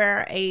reading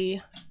where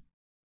I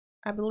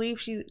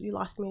believe you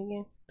lost me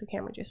again. The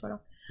camera just went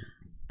off.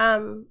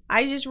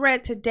 I just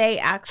read today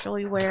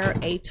actually where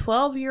a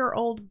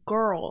 12-year-old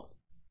girl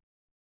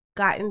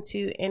got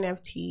into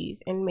NFTs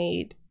and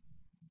made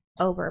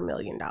over $1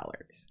 million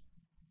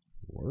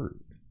Word.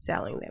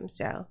 selling them.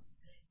 So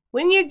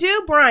when you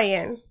do,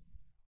 Brian,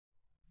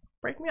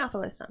 break me off a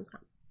little something.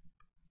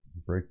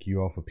 Break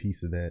you off a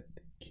piece of that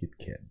Kit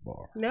Kat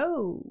bar.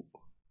 No.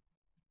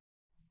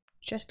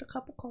 Just a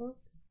couple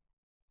coins.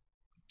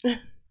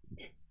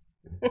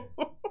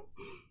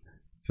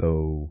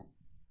 So.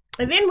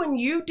 And then when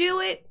you do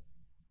it,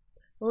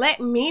 let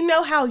me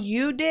know how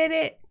you did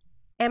it.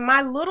 And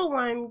my little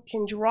one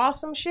can draw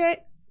some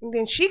shit. And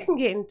then she can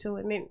get into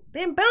it. And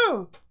then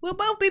boom, we'll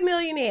both be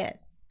millionaires.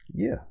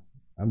 Yeah,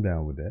 I'm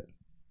down with that.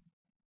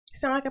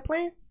 Sound like a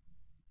plan?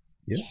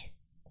 Yeah.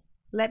 Yes.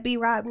 Let B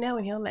Rob know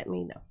and he'll let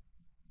me know.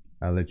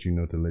 I'll let you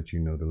know to let you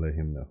know to let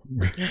him know.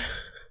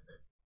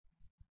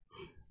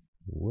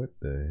 What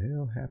the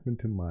hell happened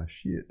to my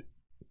shit?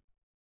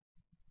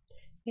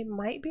 It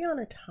might be on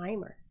a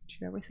timer. Did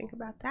you ever think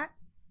about that?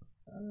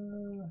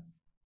 I'm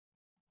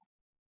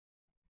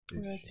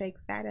going to take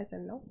that as a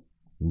no.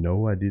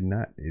 No, I did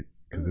not.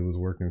 Because it was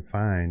working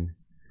fine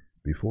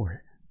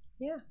before.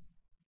 Yeah.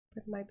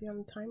 But it might be on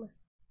the timer.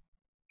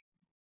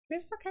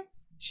 It's okay.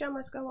 Show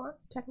must go on.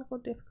 Technical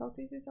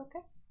difficulties is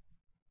okay.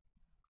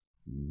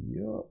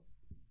 Yup.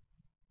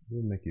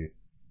 We'll make it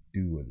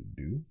do what it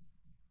do.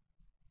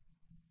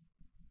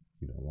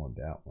 You don't want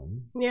that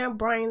one. Yeah,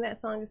 Brian, that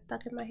song is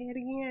stuck in my head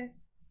again.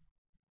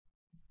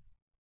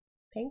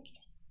 Thank you.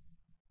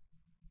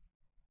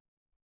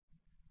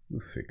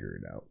 We'll figure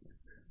it out.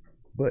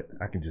 But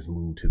I can just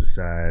move to the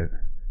side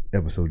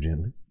ever so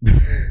gently.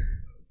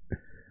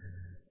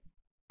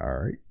 All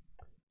right.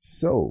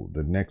 So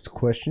the next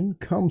question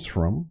comes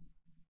from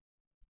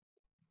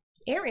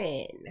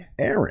Aaron.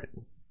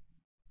 Aaron.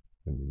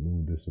 Let me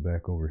move this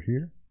back over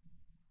here.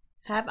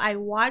 Have I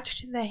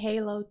watched the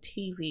Halo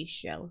TV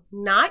show?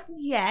 Not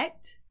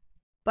yet,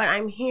 but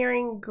I'm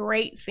hearing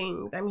great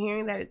things. I'm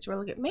hearing that it's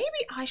really good. Maybe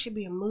I should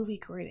be a movie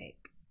critic.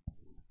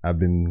 I've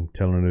been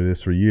telling her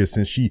this for years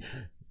since she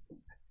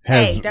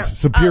has Hey,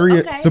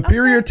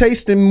 superior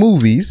taste in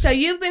movies. So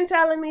you've been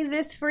telling me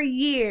this for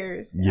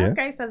years. Yeah.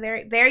 Okay, so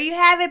there you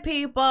have it,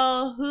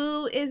 people.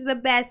 Who is the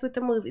best with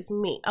the movies?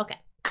 Me. Okay.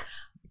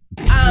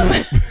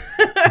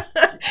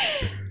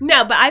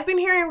 No, but I've been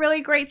hearing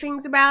really great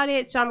things about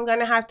it, so I'm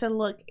gonna have to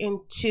look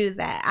into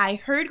that. I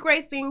heard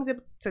great things,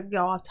 to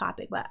go off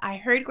topic, but I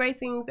heard great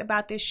things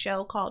about this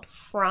show called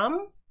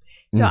From.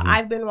 So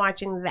I've been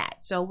watching that.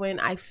 So when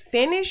I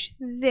finish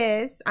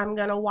this, I'm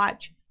gonna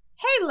watch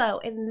Halo,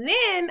 and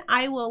then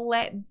I will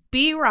let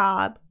B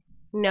Rob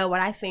know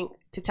what I think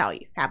to tell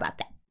you. How about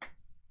that?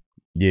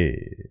 Yeah,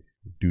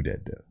 do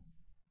that though.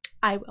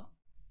 I will.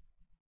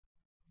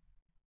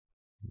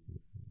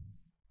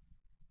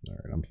 All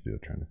right, I'm still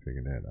trying to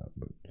figure that out,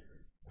 but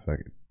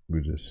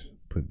we'll just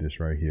put this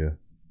right here.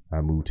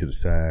 I move to the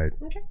side.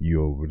 Okay.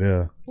 You over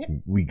there. Yep.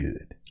 We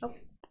good.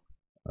 Okay.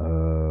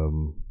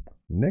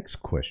 Next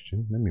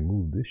question. Let me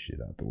move this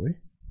shit out the way.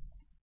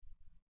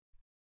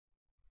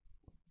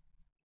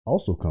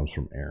 Also comes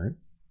from Aaron.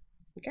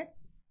 Okay.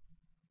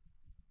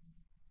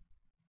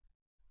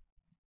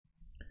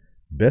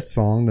 Best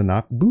song to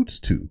knock boots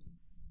to?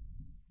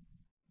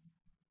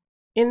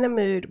 In the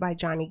Mood by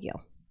Johnny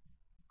Gill.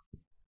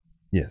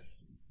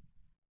 Yes.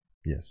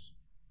 Yes.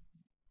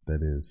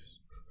 That is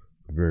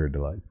very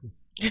delightful.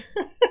 I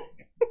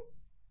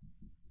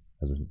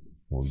just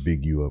want to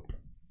big you up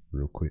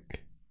real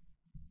quick.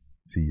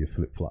 See your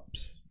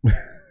flip-flops.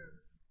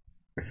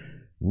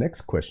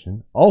 Next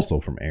question, also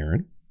from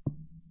Aaron.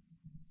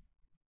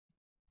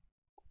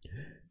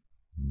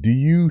 Do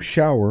you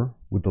shower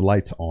with the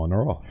lights on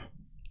or off?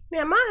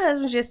 Yeah, my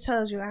husband just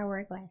told you I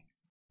wear glasses.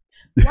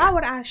 Why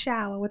would I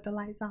shower with the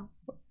lights off?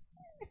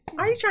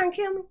 Are you trying to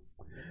kill me?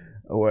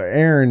 Well,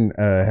 Aaron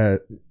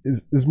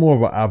is more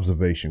of an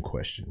observation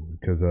question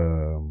because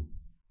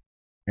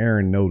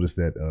Aaron noticed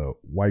that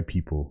white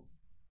people,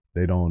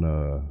 they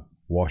don't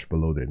wash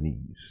below their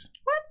knees.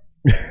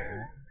 What?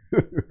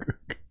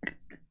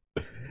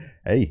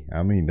 Hey,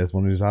 I mean, that's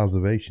one of his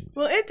observations.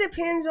 Well, it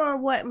depends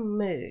on what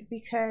mood,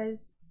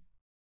 because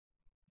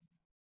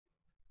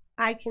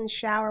I can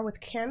shower with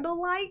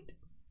candlelight,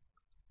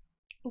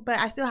 but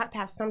I still have to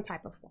have some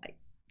type of light.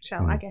 So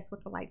I guess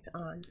with the lights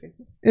on.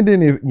 And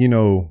then if,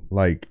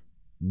 like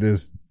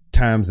there's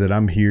times that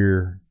I'm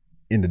here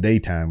in the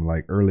daytime,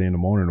 like early in the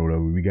morning or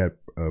whatever, we got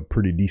a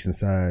pretty decent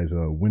size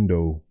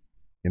window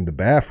in the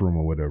bathroom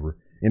or whatever.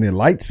 And it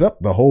lights up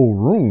the whole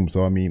room.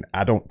 So, I mean,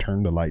 I don't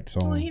turn the lights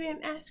on. Well, he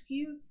didn't ask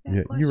you that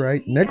Yeah, question. you're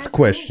right. He Next asked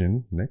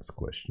question. me. Next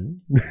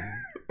question.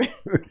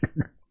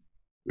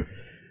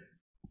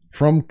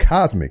 From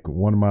Cosmic,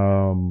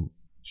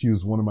 she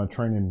was one of my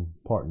training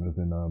partners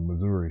in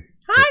Missouri.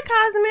 Hi,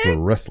 Cosmic.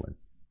 For wrestling.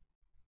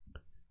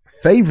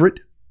 Favorite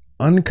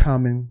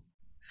uncommon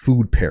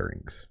food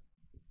pairings.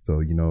 So,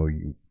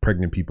 you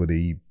pregnant people, they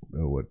eat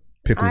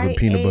pickles and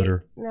peanut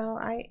butter. No,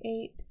 I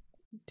ate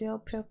dill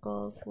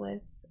pickles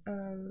with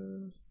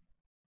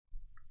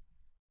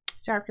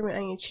sour cream and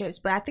onion chips.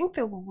 But I think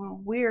the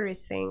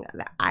weirdest thing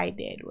that I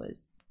did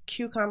was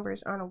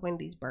cucumbers on a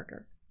Wendy's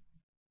burger.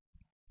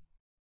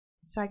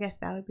 So I guess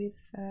that would be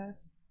the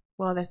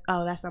Well,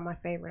 that's not my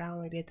favorite. I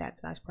only did that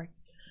because I was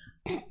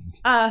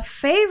pregnant.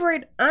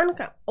 Favorite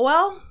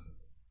well,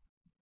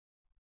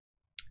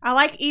 I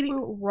like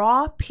eating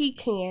raw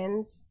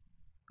pecans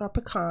or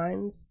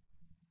pecans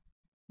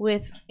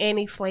with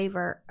any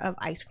flavor of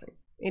ice cream.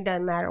 It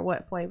doesn't matter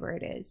what flavor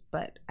it is,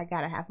 but I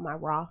gotta have my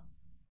raw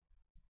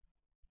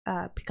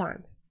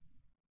pecans.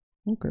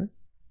 Okay.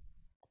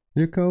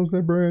 Here comes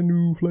that brand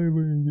new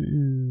flavor in your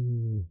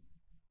ear.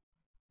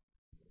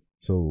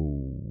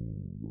 So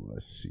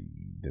let's see.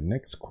 The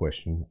next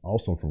question,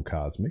 also from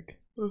Cosmic.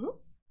 Mm-hmm.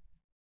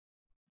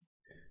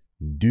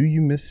 Do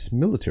you miss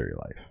military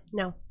life?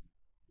 No.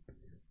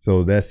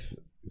 So that's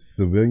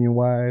civilian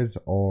wise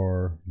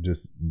or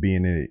just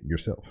being in it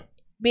yourself?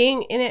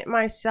 Being in it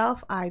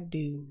myself, I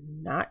do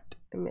not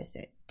miss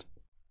it.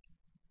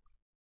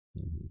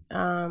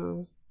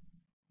 Mm-hmm.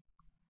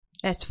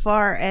 As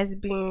far as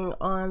being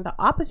on the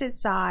opposite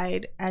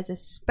side as a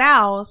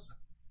spouse,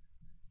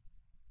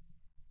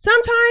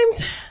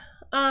 sometimes,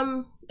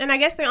 and I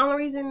guess the only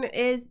reason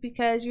is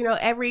because,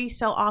 every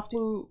so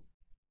often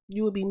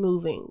you will be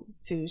moving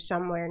to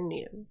somewhere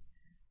new.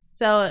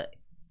 So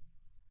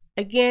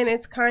again,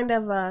 it's kind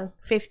of a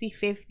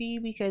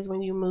 50-50 because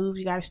when you move,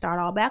 you got to start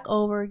all back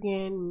over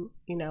again,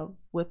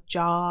 with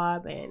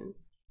job and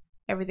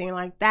everything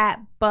like that.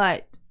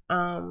 But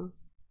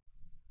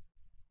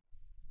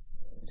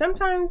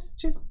sometimes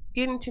just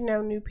getting to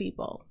know new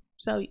people.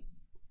 So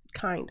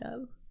kind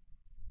of.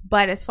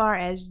 But as far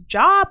as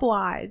job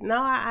wise, no,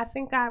 I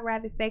think I'd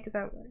rather stay because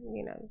I'm,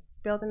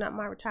 building up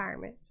my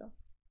retirement. So.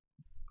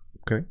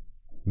 Okay.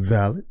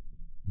 Valid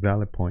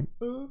point.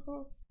 Mm-hmm.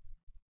 All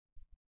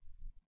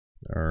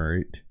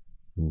right.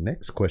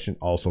 Next question,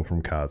 also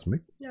from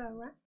Cosmic. All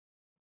right.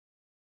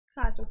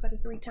 Cosmic for the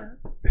 3 times.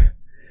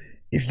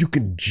 If you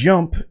could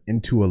jump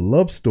into a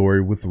love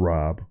story with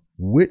Rob,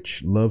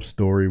 which love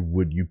story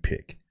would you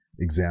pick?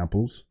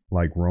 Examples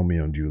like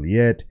Romeo and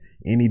Juliet,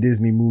 any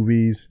Disney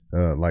movies,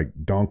 like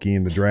Donkey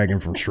and the Dragon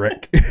from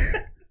Shrek.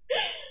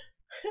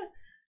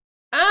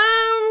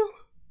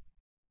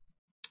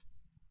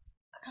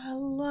 A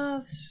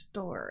love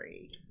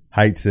story.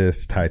 Height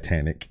says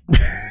Titanic.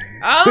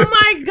 Oh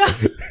my god!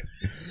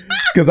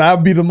 Because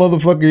I'll be the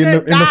motherfucker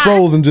in the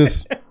Frozen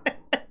just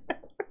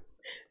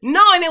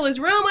knowing it was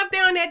room up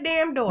there on that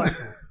damn door.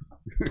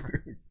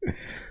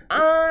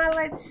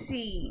 Let's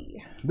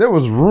see. There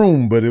was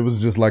room, but it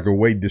was just like a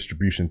weight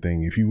distribution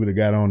thing. If you would have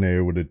got on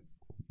there,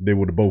 they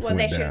would have both went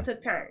down. Well, they should have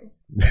took turns.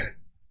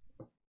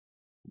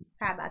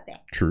 How about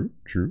that? True.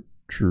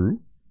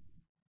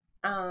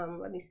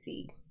 Let me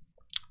see.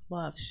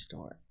 Love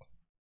story.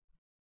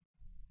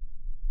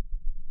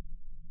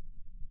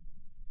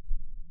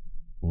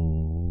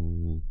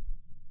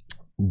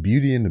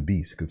 Beauty and the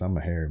Beast, because I'm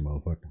a hairy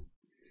motherfucker.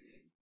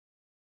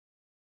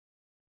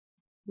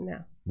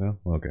 No.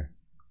 Okay.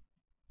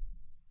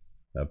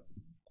 I'll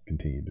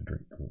continue to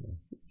drink.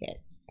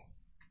 Yes.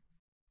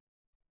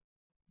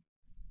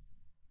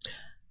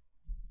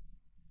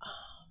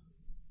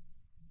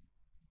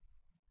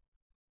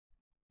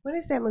 What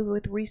is that movie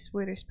with Reese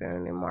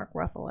Witherspoon and Mark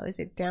Ruffalo? Is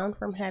it Down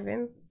from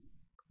Heaven?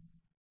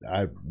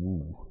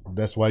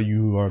 That's why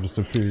you are the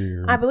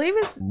superior. I believe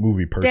it's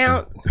movie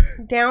person.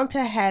 Down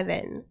to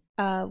Heaven,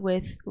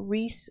 with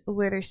Reese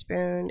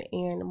Witherspoon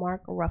and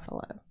Mark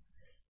Ruffalo.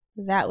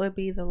 That would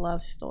be the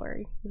love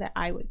story that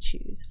I would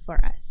choose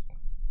for us.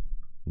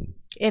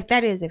 If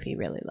he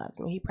really loves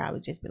me, he'd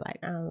probably just be like,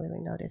 I don't really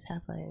know this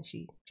heifer and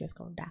she just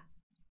gonna die.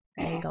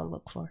 I ain't gonna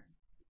look for her.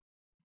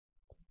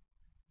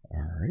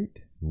 All right.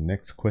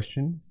 Next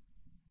question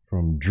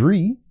from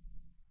Dree.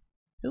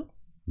 Who?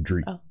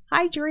 Dree. Oh,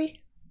 hi,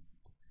 Dree.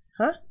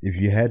 Huh? If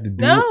you had to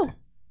do it.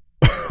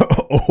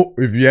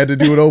 If you had to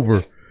do it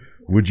over,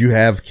 would you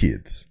have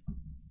kids?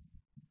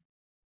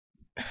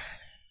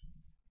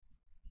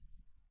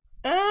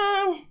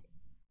 Woo!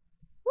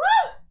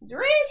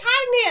 Dree's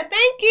hiding here.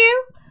 Thank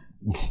you.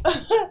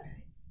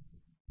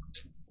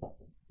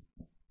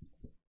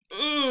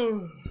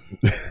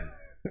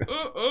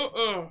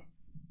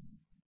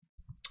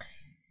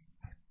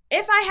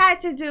 If I had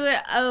to do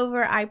it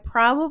over, I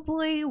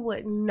probably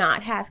would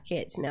not have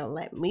kids. Now,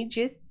 let me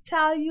just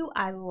tell you,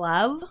 I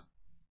love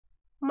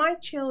my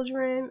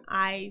children.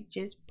 I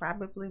just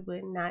probably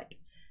would not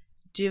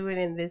do it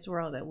in this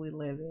world that we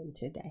live in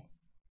today.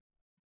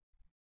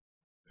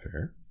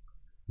 Fair.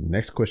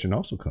 Next question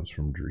also comes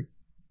from Dree.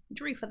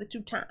 Dree for the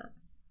 2 times.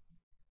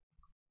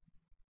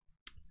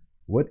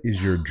 What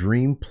is your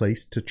dream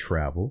place to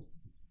travel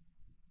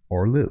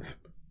or live?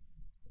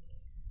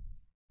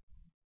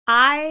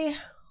 I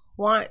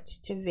want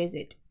to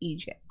visit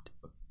Egypt.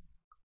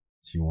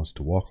 She wants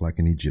to walk like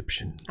an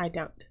Egyptian. I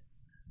don't.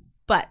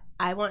 But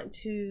I want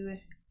to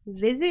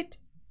visit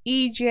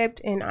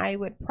Egypt, and I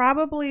would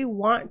probably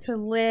want to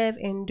live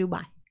in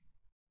Dubai.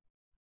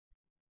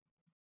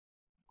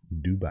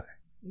 Dubai.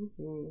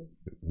 Mm-hmm.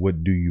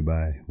 What do you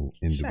buy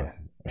in Dubai?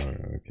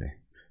 Okay.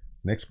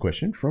 Next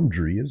question from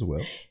Dree as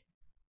well.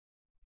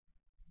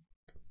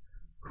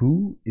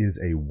 Who is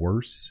a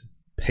worse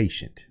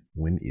patient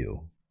when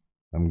ill?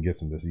 I'm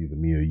guessing that's either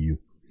me or you.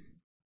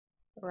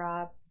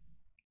 Rob.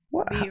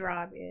 Why?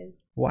 B-Rob is.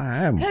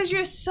 Why am I? Because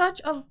you're such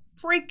a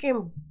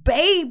freaking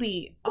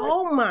baby.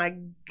 Oh my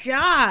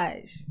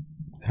gosh.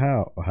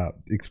 How?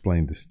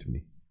 Explain this to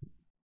me.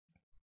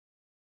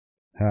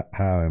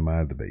 How am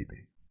I the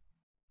baby?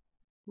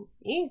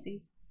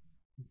 Easy.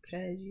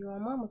 Because you are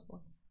mama's boy.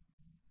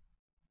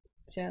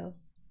 So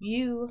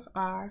you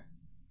are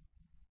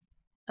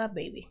a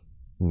baby.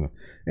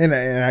 And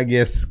I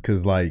guess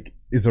because like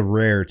it's a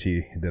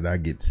rarity that I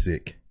get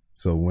sick.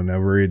 So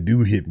whenever it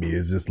do hit me,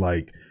 it's just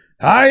like,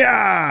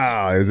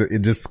 hiya!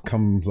 It just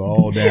comes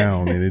all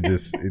down, and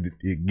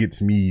it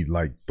gets me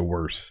like the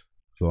worst.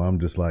 So I'm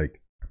just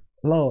like,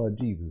 Lord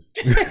Jesus.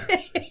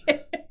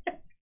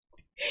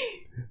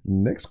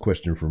 Next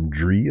question from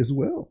Dree as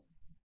well.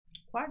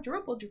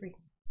 Quadruple Dree.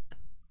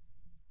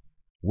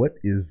 What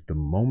is the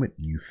moment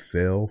you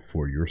fell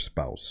for your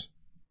spouse?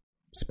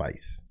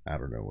 Spice. I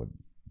don't know what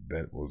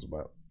that was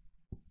about.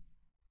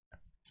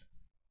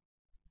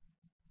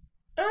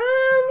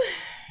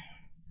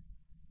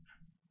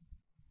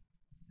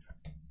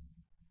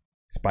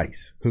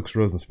 Spice. Hooks,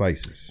 Rose, and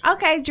Spices.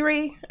 Okay,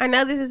 Dree. I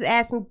know this is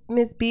Ask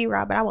Miss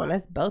B-Rob, but I want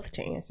us both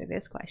to answer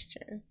this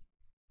question.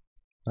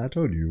 I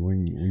told you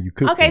when you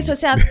cook. Okay, so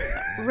tell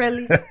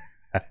really?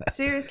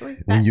 Seriously?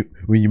 When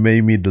you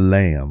made me the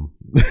lamb.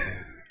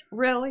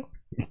 Really?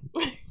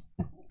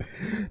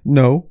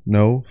 No.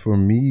 For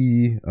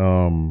me,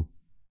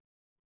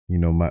 you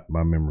know,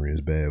 my memory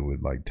is bad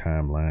with like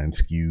timeline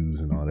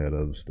skews and all that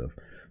other stuff.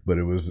 But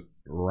it was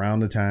around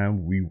the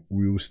time we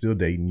were still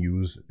dating. You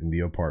was in the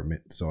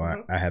apartment, so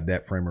I have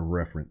that frame of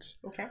reference.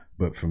 Okay.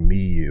 But for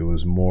me, it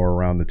was more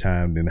around the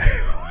time than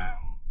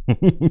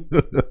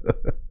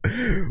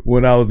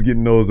when I was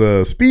getting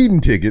those speeding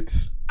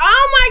tickets.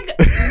 Oh my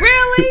god!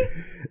 Really?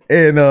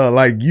 And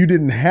like you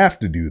didn't have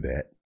to do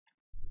that,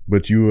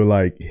 but you were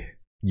like,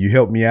 you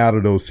helped me out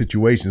of those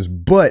situations.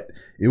 But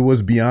it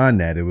was beyond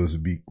that. It was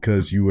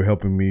because you were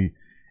helping me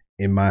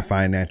in my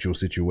financial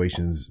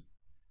situations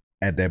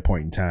at that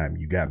point in time.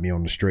 You got me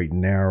on the straight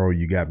and narrow.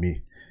 You helped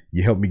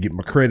me get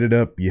my credit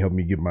up. You helped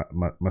me get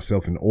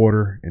myself in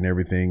order and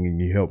everything.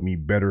 And you helped me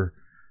better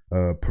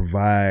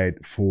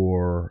provide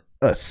for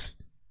us.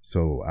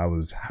 So I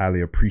was highly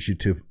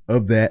appreciative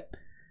of that.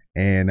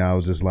 And I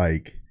was just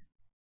like,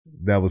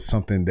 that was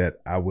something that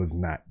I was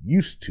not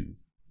used to.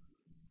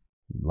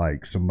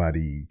 Like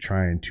somebody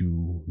trying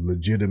to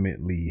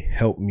legitimately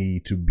help me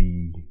to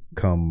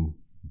become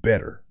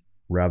better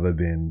rather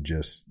than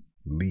just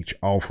leech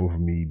off of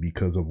me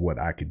because of what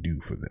I could do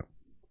for them.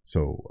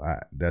 So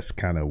that's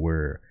kind of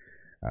where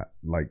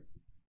like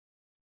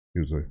it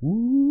was like,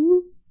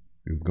 woo,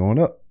 it was going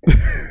up.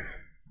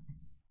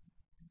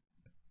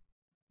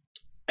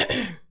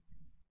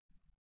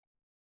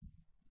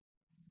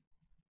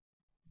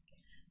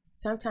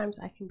 Sometimes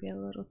I can be a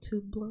little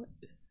too blunt.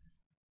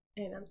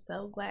 And I'm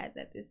so glad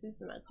that this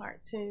isn't a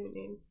cartoon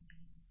and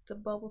the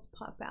bubbles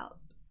pop out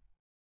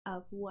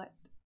of what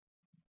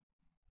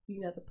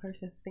the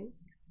person thinks.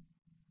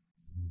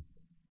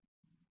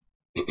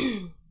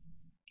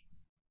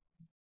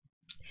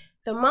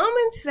 The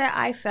moment that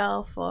I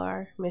fell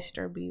for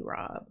Mr.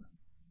 B-Rob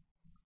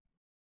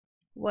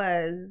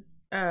was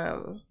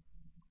I'm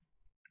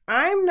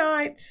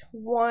not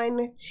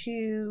one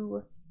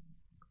to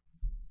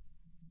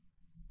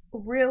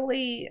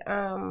really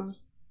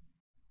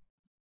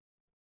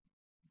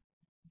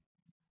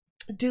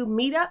do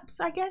meetups,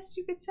 I guess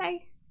you could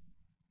say.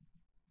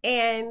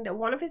 And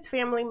one of his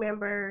family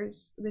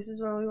members, this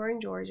is when we were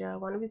in Georgia,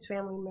 one of his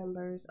family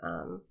members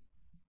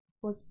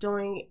was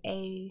doing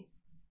a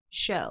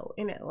show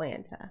in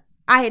Atlanta.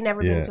 I had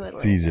never been to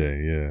Atlanta.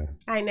 CJ, yeah.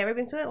 I had never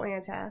been to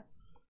Atlanta.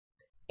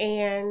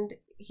 And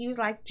he was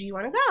like, do you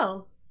want to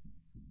go?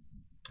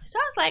 So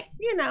I was like,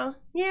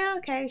 yeah,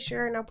 okay,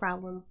 sure, no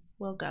problem.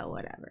 We'll go,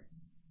 whatever.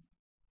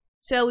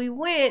 So we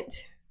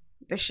went.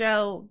 The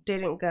show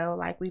didn't go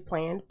like we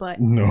planned, but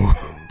no.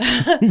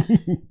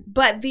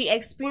 But the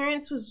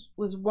experience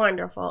was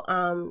wonderful.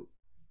 And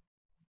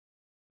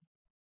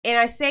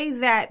I say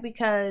that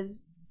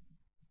because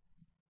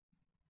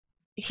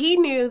he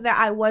knew that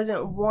I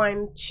wasn't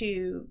one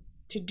to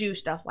do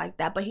stuff like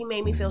that, but he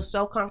made me feel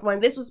so comfortable.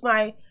 And this was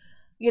my,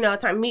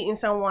 time meeting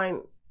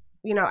someone,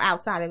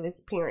 outside of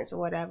his parents or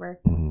whatever,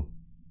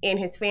 in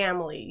his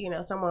family,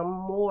 someone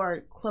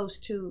more close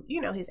to,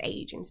 his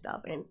age and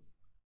stuff. And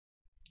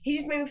he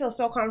just made me feel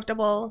so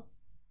comfortable.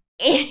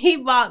 And he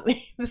bought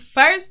me the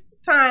first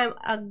time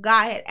a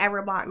guy had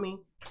ever bought me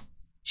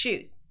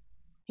shoes.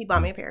 He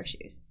bought me a pair of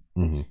shoes.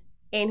 Mm-hmm.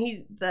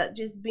 And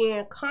just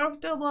being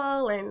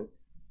comfortable and,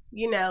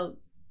 being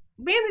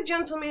the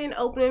gentleman,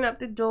 opening up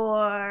the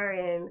door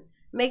and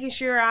making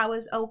sure I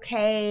was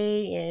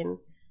okay. And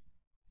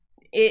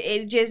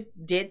it just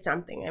did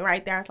something. And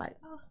right there, I was like,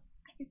 oh,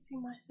 I could see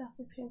myself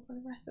with him for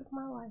the rest of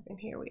my life. And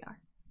here we are.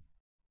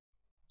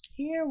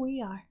 Here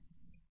we are.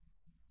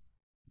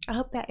 I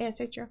hope that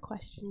answered your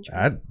question, Drew.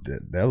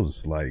 That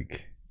was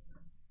like,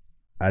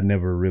 I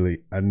never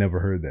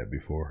heard that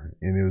before.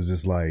 And it was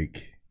just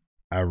like,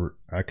 I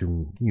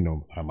can,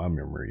 how my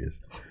memory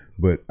is.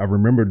 But I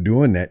remember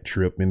doing that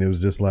trip and it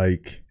was just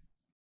like,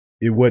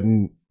 it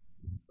wasn't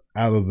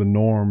out of the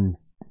norm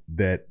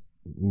that,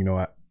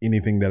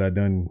 anything that I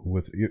done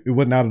it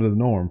wasn't out of the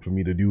norm for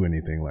me to do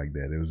anything like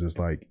that. It was just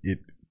like, it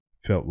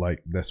felt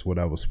like that's what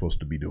I was supposed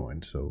to be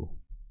doing. So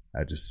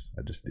I just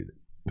did it.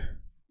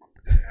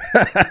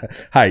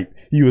 Hype.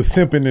 You was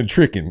simping and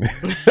tricking.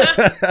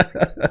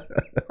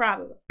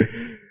 Probably.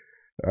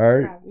 All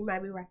right. Probably. You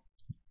might be right.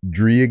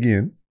 Dree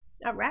again.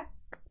 All right.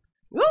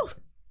 Woo.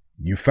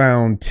 You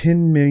found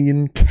 10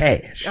 million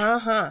cash.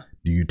 Uh-huh.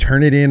 Do you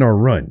turn it in or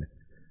run?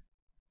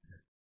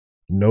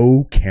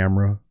 No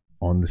camera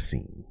on the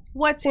scene.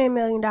 What $10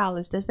 million?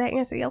 Does that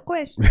answer your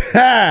question?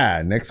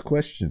 Next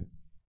question.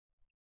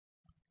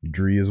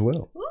 Dree as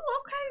well. Ooh,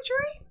 okay,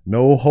 Dree.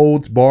 No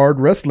holds barred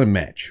wrestling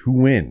match. Who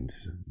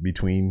wins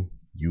between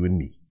you and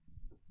me?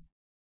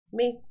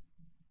 Me.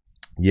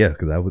 Yeah,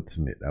 because I would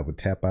submit. I would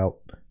tap out.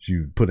 She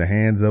would put her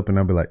hands up and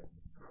I'd be like,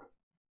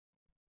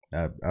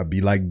 I'd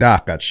be like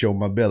Doc. I'd show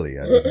my belly.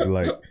 I'd just be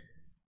like.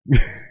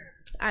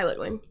 I would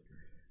win.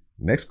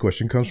 Next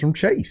question comes from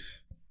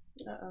Chase.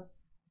 Uh-oh.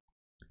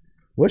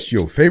 What's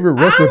your favorite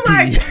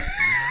recipe?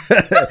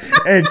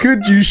 And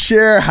could you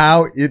share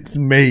how it's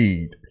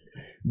made?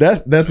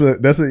 That's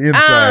an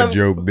inside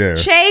joke there.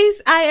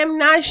 Chase, I am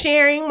not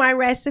sharing my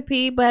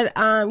recipe, but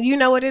you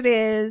know what it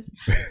is.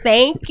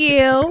 Thank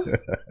you.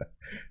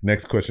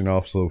 Next question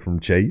also from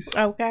Chase.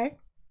 Okay.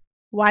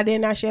 Why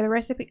didn't I share the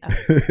recipe? Oh.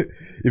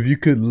 If you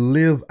could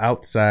live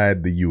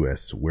outside the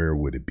U.S., where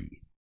would it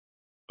be?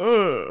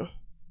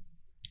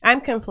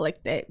 I'm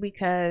conflicted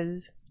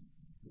because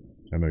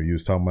I know you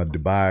was talking about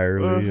Dubai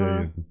earlier.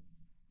 Mm-hmm.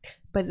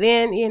 But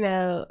then,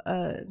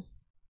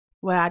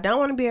 well, I don't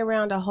want to be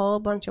around a whole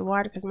bunch of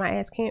water because my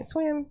ass can't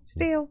swim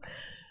still.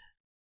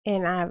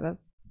 And I have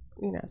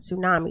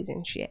tsunamis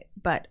and shit.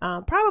 But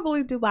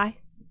probably Dubai.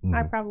 Mm-hmm.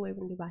 I'd probably live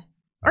in Dubai.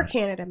 Or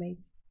Canada, maybe.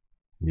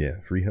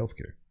 Yeah, free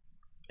healthcare.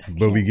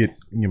 But we get,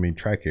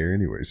 TRICARE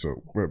anyway.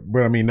 So,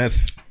 but I mean,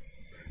 that's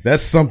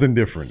something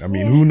different. I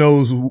mean, Who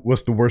knows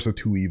what's the worst of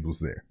two evils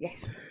there? Yes.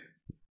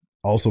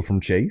 Also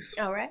from Chase.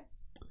 All right.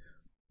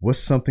 What's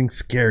something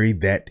scary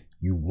that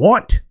you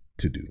want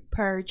to do?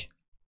 Purge.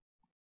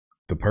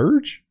 The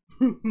Purge?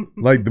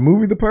 Like the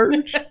movie The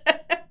Purge?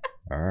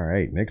 All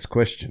right, next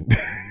question.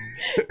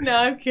 No,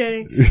 I'm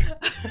kidding.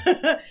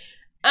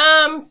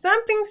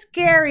 Something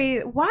scary.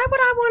 Why would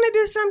I want to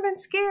do something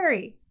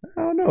scary?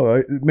 I don't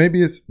know.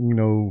 Maybe it's,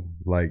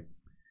 like,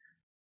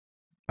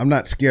 I'm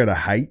not scared of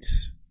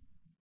heights,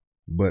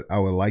 but I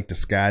would like to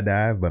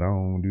skydive, but I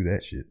don't want to do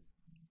that shit.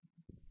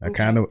 I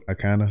kind of,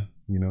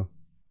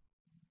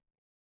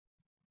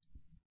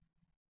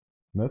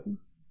 nothing.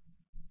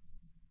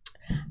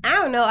 I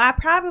don't know. I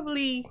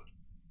probably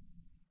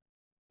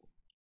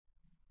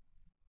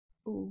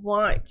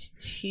want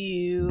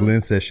to.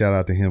 Glenn said shout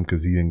out to him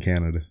because he's in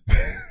Canada.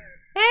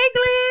 Hey,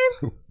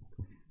 Glenn.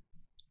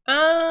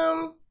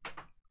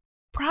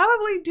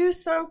 Probably do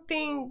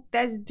something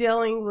that's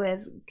dealing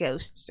with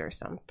ghosts or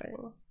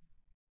something.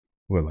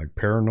 What, like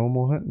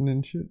paranormal hunting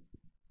and shit?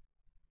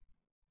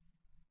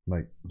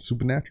 Like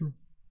supernatural?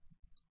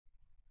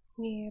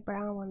 Yeah, but I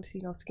don't want to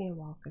see no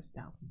skinwalkers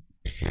though.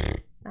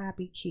 I'd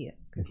be killed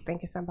because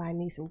thinking somebody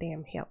needs some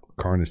damn help.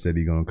 Carnage said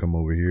he's gonna come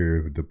over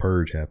here if the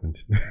purge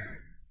happens.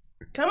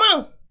 Come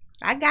on,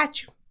 I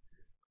got you.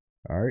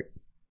 All right.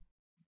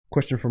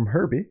 Question from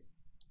Herbie.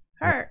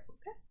 That's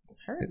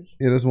Herbie.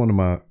 Yeah, that's one of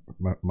my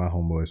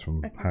homeboys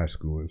from high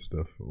school and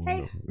stuff.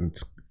 Hey.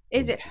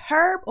 Is it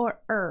Herb or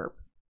Herb?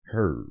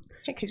 Herb.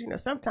 Because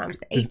sometimes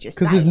the H is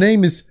because his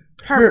name is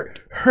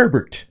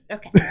Herbert.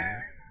 Okay.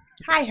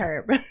 Hi,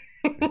 Herb.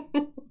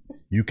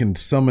 You can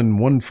summon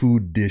one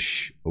food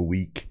dish a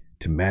week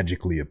to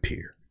magically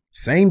appear.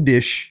 Same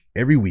dish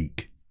every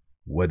week.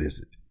 What is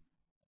it?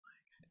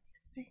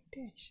 Same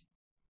dish.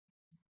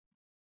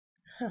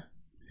 Huh.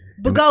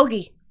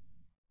 Bulgogi.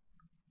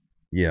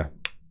 Yeah.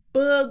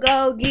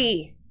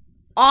 Bulgogi.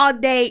 All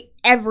day,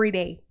 every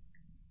day.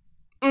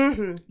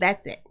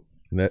 That's it.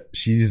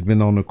 She's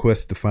been on a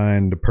quest to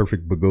find the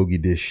perfect bulgogi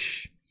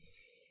dish.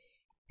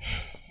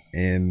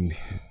 And,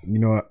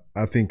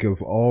 I think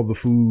of all the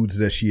foods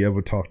that she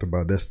ever talked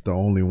about, that's the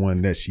only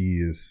one that she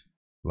is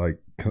like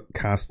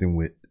constant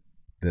with.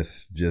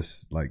 That's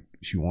just like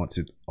she wants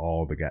it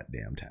all the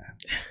goddamn time.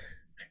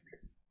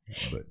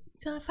 But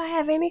so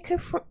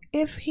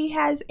if he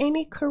has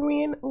any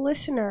Korean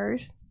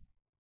listeners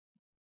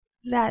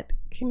that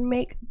can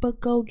make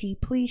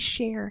bulgogi, please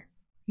share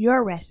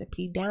your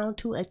recipe down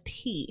to a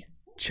T.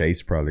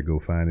 Chase probably go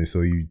find it,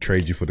 so you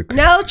trade you for the.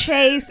 No,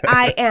 Chase,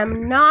 I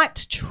am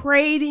not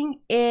trading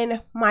in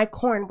my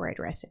cornbread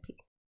recipe.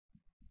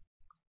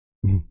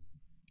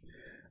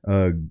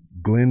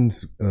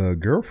 Glenn's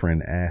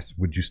girlfriend asked,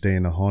 "Would you stay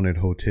in a haunted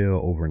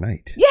hotel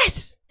overnight?"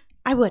 Yes,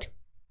 I would.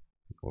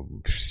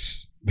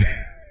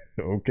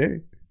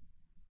 Okay,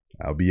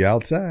 I'll be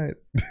outside.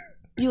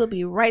 You will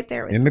be right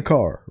there with in the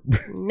car.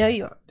 No,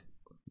 you won't.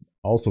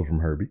 Also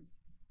from Herbie.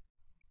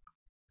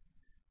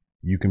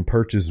 You can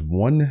purchase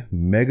one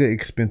mega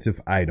expensive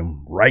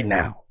item right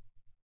now.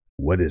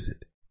 What is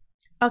it?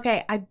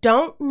 Okay, I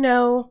don't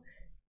know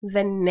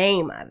the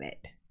name of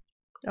it.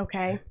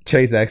 Okay.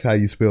 Chase asks how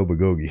you spell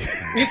Bulgogi.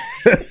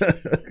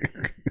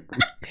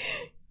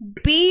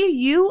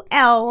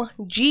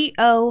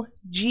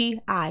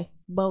 Bulgogi.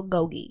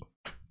 Bulgogi.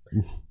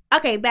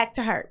 Okay, back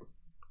to her.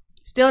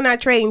 Still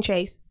not trading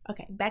Chase.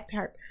 Okay, back to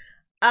her.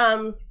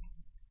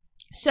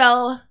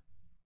 So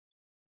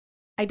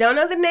I don't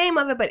know the name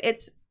of it, but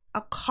it's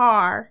a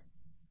car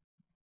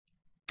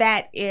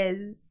that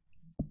is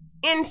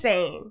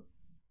insane.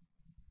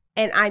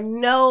 And I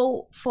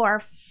know for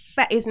a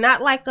fact it's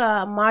not like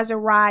a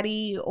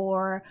Maserati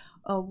or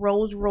a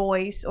Rolls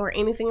Royce or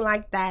anything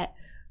like that,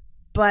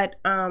 but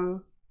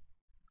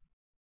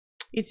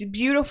it's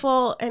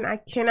beautiful, and I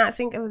cannot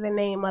think of the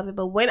name of it.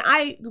 But when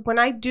I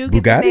do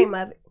get Bugatti? the name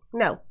of it,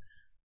 no,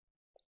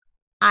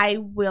 I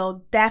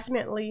will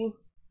definitely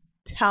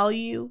tell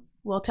you.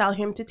 We'll tell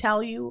him to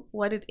tell you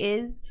what it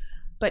is,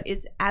 but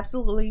it's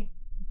absolutely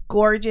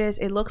gorgeous.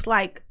 It looks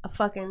like a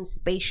fucking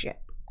spaceship.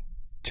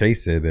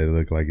 Chase said that it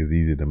looked like it's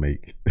easy to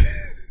make.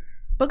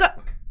 But go.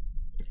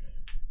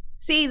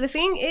 See, the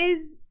thing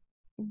is,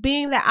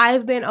 being that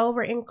I've been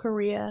over in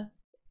Korea,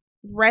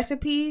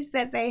 recipes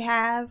that they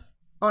have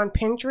on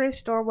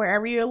Pinterest or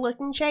wherever you're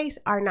looking, Chase,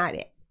 are not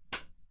it.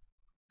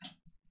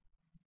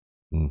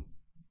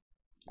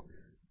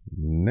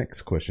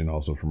 Next question,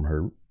 also from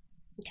her.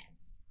 Okay.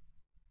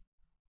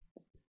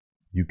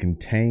 You can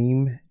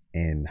tame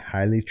and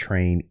highly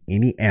train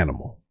any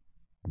animal.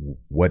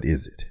 What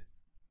is it?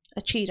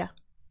 A cheetah.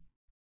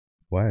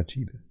 Why a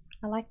cheetah?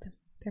 I like them.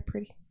 They're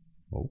pretty.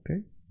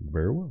 Okay,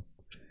 very well.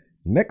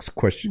 Next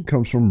question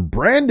comes from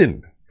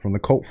Brandon from the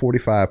Cult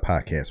 45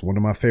 podcast, one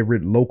of my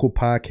favorite local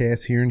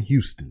podcasts here in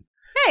Houston.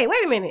 Hey,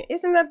 wait a minute.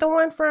 Isn't that the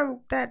one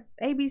from that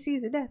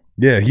ABC's of Death?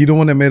 Yeah, he the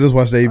one that made us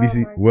watch the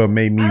ABC. Oh Well,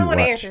 made me I don't want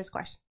to watch. answer this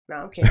question. No,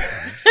 I'm kidding.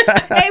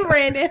 Hey,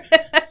 Brandon.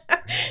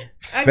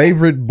 Okay.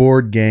 Favorite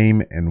board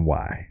game and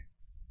why?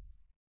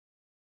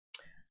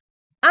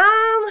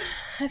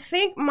 I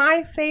think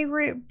my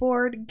favorite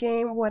board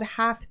game would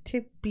have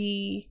to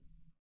be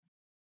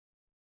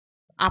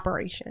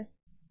Operation.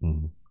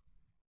 Mm-hmm.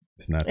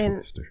 It's not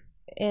Twister.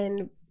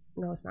 And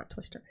no, it's not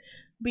Twister.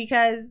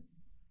 Because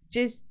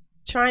just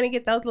trying to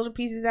get those little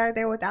pieces out of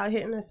there without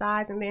hitting the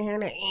sides and then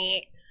hearing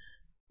it,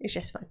 it's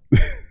just fun.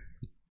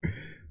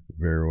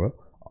 Very well.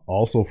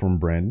 Also from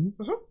Brandon.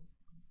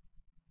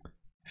 Mm-hmm.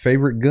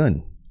 Favorite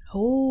gun?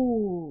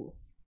 Oh.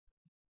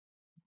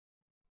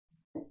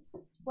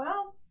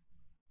 Well,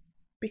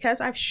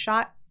 because I've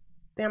shot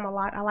them a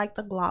lot, I like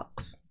the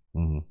Glocks.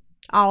 Mm-hmm.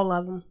 All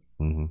of them.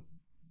 Mm-hmm.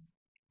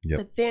 Yep.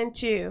 But then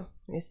too,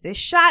 it's this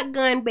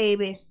shotgun,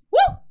 baby.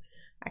 Woo!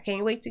 I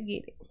can't wait to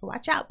get it.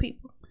 Watch out,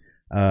 people.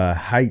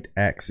 Height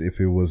asks if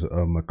it was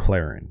a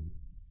McLaren.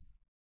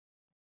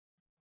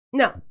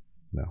 No.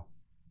 No.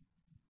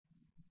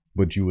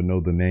 But you would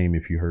know the name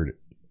if you heard it.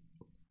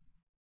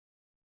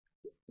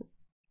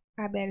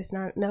 I bet it's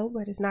not. No,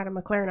 but it's not a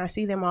McLaren. I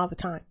see them all the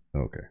time.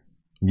 Okay.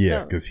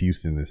 Yeah, So, because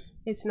Houston is.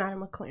 It's not a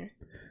McLaren.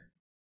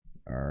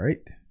 All right.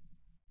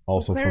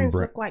 Also McLarens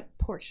from look like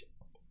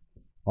Porsches.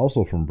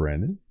 Also from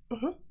Brandon.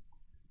 Mm-hmm.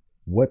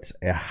 What's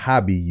a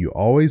hobby you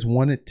always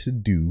wanted to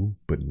do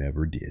but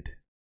never did?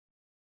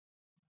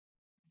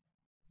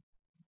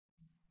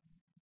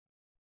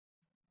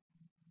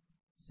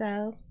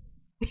 So.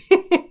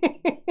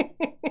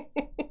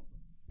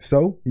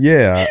 So,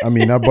 yeah, I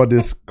mean, I bought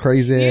this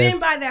crazy You ass.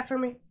 didn't buy that for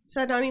me,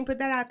 so don't even put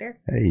that out there.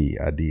 Hey,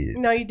 I did.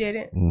 No, you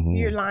didn't. Mhm.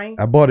 You're lying.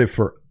 I bought it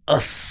for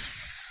us.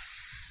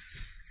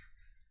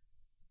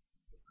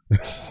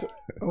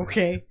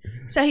 Okay.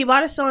 So he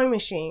bought a sewing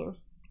machine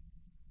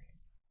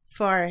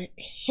for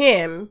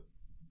him,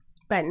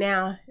 but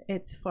now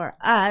it's for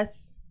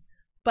us.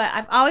 But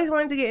I've always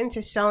wanted to get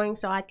into sewing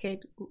so I could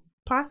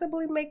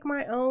possibly make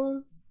my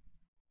own,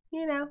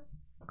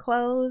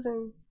 clothes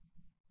and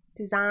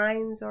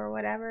designs or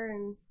whatever,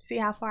 and see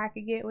how far I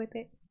could get with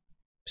it.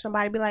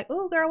 Somebody be like,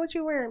 "Oh, girl, what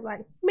you wearing?"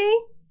 Like,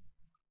 me.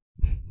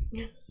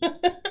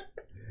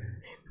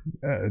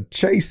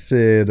 Chase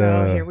said,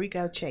 Oh, here we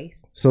go,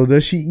 Chase. so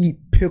does she eat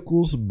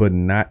pickles but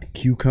not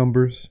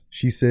cucumbers?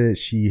 She said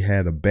she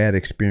had a bad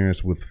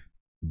experience with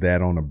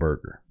that on a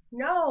burger.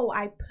 No,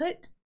 I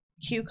put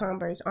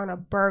cucumbers on a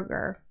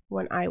burger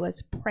when I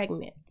was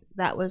pregnant.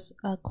 That was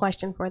a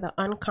question for the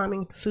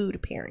Uncommon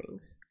Food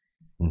pairings.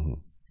 Mm-hmm.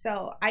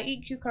 So I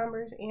eat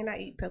cucumbers and I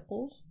eat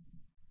pickles,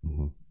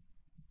 Mm-hmm.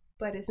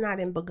 but it's not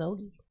in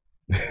bulgogi.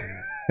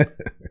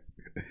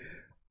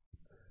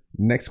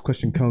 Next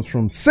question comes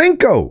from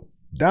Cinco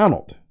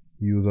Donald.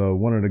 He was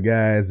one of the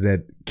guys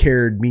that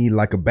carried me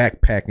like a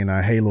backpack in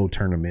our Halo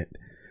tournament.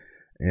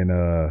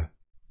 And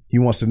he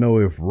wants to know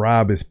if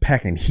Rob is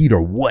packing heat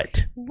or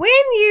what. When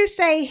you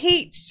say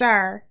heat,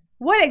 sir,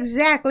 what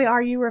exactly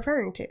are you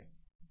referring to?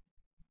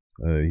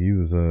 He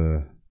was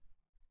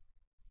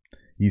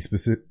he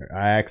specific.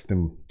 I asked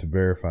him to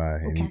verify,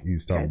 and Okay, he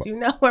was talking because about. you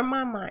know where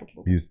my mind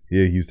can go.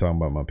 He was talking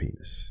about my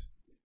penis.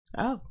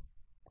 Oh,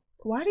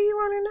 why do you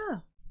want to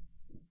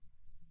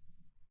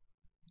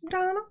know,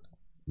 Donald?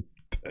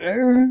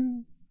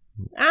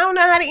 I don't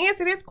know how to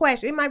answer this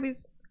question. It might be.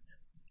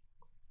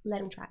 Let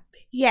him try.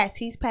 Yes,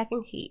 he's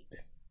packing heat.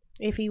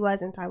 If he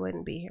wasn't, I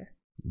wouldn't be here.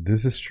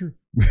 This is true.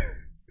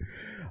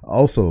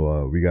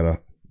 Also, we got a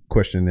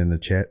question in the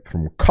chat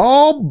from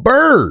Carl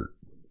Bird.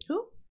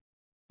 Who?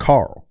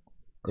 Carl.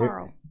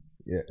 Carl.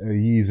 Yeah,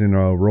 he's in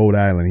Rhode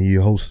Island. He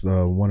hosts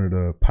one of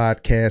the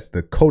podcasts,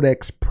 the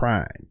Codex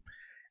Prime,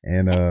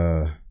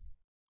 and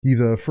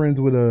he's friends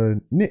with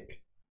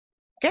Nick.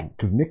 Okay.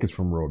 Because Nick is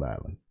from Rhode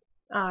Island.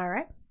 All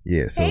right.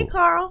 Yeah. So, hey,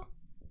 Carl.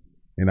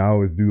 And I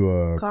always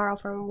do Carl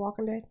from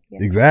Walking Dead. Yeah.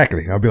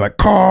 Exactly. I'll be like,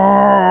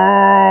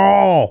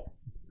 Carl.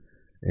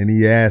 And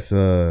he asks,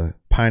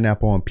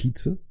 pineapple on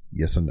pizza?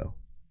 Yes or no?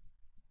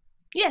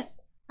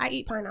 Yes, I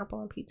eat pineapple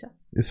on pizza.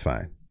 It's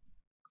fine.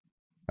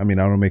 I mean,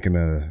 I don't make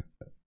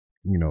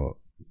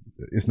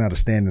it's not a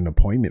standing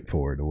appointment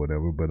for it or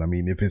whatever, but I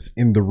mean, if it's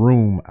in the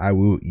room, I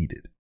will eat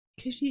it.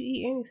 Because you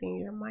eat anything,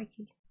 you're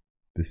Mikey.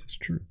 This is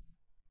true.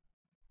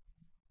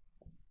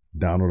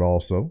 Donald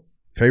also.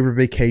 Favorite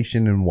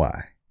vacation and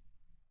why?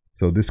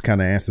 So this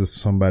kind of answers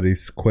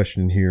somebody's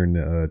question here in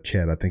the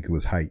chat. I think it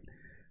was Height.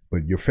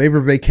 But your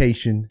favorite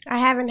vacation? I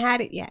haven't had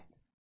it yet.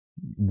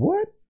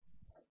 What?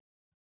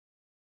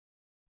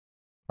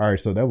 All right,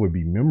 so that would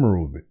be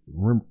rememberable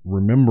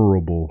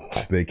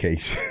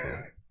vacation.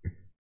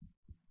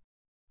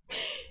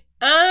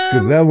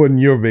 Because that wasn't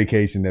your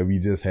vacation that we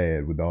just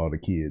had with all the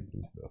kids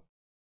and stuff.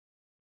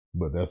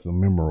 But that's a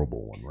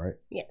memorable one, right?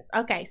 Yes.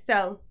 Okay,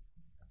 so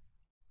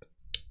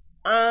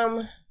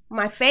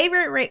my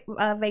favorite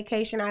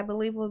vacation, I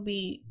believe, will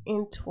be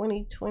in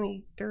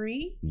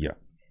 2023. Yeah.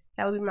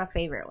 That would be my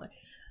favorite one.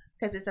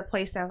 Because it's a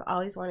place that I've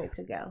always wanted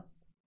to go.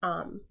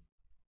 And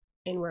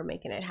we're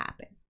making it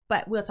happen.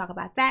 But we'll talk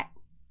about that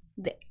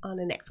on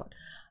the next one.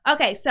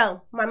 Okay,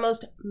 so my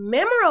most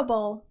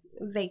memorable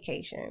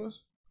vacation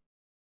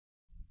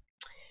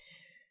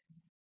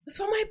was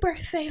for my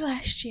birthday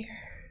last year.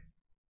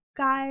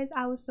 Guys,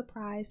 I was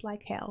surprised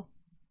like hell.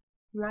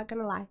 I'm not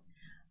gonna lie.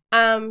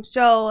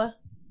 So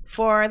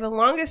for the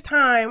longest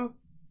time,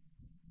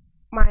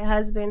 my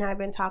husband had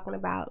been talking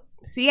about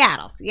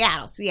Seattle.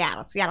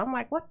 I'm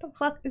like, what the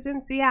fuck is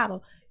in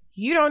Seattle?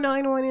 You don't know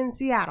anyone in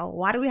Seattle.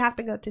 Why do we have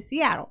to go to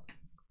Seattle?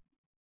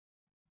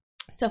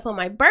 So for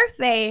my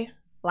birthday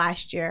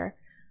last year,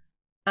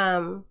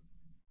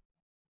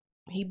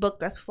 he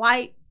booked us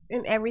flights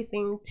and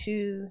everything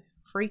to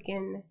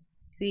freaking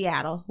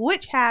Seattle,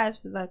 which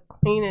has the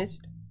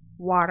cleanest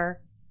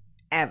water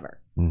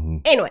ever. Mm-hmm.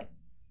 Anyway,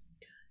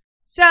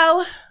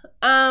 so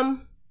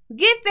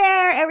get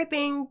there,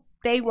 everything,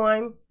 day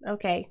one,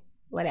 okay,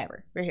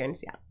 whatever. We're here in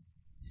Seattle.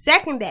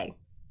 Second day,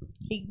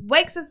 he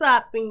wakes us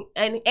up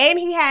and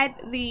he had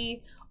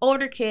the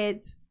older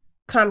kids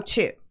come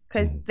too,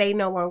 because they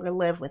no longer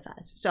live with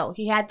us. So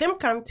he had them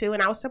come too,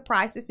 and I was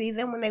surprised to see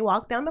them when they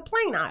walked down the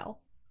plane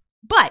aisle.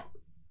 But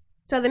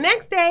so the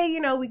next day,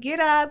 we get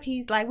up.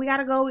 He's like, we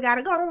gotta go. And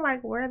I'm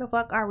like, where the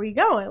fuck are we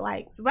going?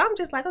 But I'm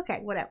just like, okay,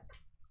 whatever.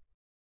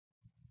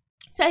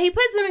 So he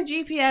puts in a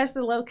GPS,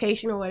 the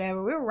location or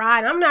whatever. We're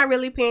riding. I'm not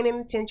really paying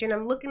any attention.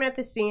 I'm looking at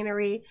the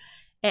scenery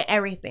and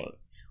everything.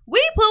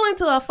 We pull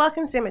into a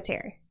fucking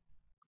cemetery.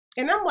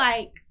 And I'm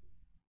like,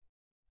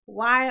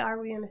 why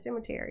are we in a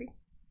cemetery?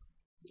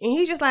 And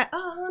he's just like,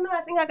 oh, no,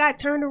 I think I got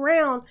turned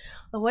around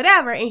or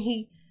whatever. And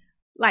he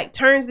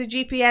turns the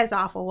GPS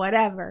off or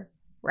whatever.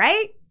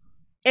 Right?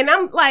 And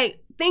I'm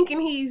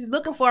thinking he's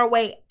looking for a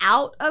way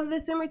out of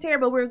the cemetery,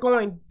 but we're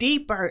going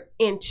deeper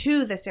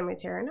into the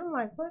cemetery. And I'm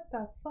like, what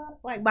the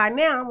fuck? By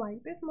now, I'm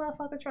like, this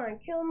motherfucker trying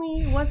to kill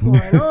me. What's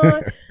going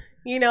on?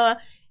 And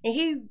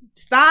he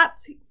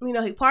stops, he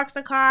parks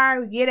the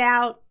car, we get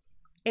out,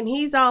 and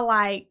he's all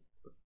like,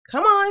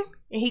 come on.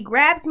 And he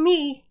grabs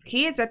me.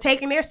 Kids are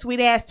taking their sweet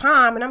ass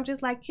time. And I'm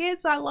just like,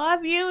 kids, I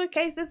love you in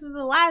case this is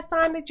the last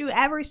time that you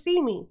ever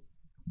see me.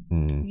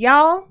 Mm.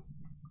 Y'all,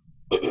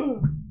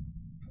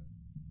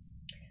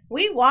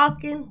 we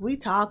walking, we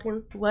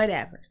talking,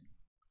 whatever.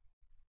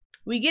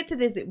 We get to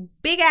this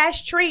big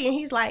ass tree and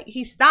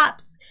he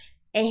stops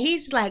and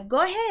he's just like, go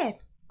ahead.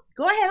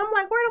 I'm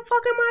like, where the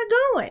fuck am I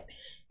going?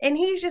 And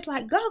he's just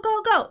like, go.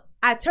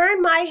 I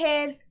turn my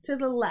head to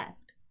the left.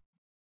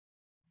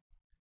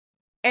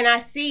 And I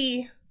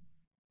see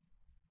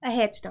a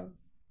headstone.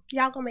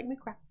 Y'all gonna make me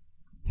cry.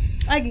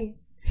 Again.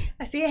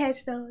 I see a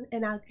headstone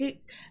and I'm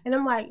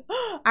like,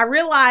 oh, I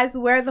realize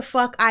where the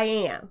fuck I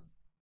am.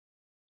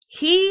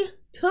 He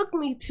took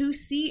me to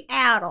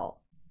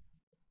Seattle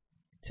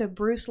to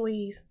Bruce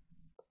Lee's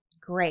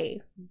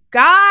grave.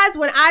 Guys,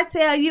 when I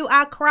tell you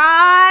I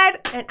cried,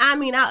 and I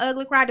mean I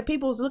ugly cried, the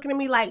people was looking at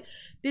me like,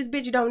 this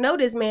bitch don't know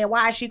this man.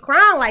 Why is she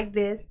crying like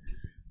this?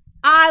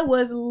 I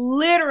was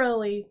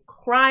literally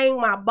crying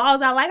my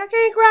balls out. Like, I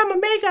can't grab my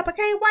makeup. I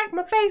can't wipe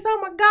my face. Oh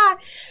my God.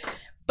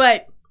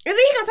 But, and then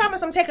he gonna tell me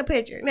some take a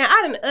picture. Now,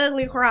 I done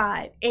ugly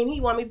cried and he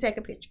want me to take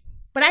a picture.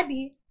 But I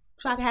did.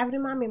 So I can have it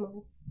in my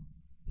memory.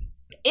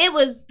 It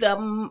was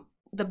the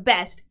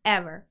best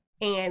ever.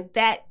 And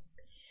that,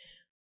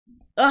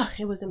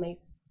 it was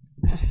amazing.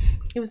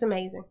 It was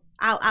amazing.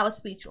 I was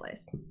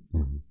speechless.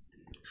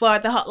 For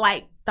the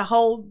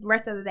whole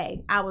rest of the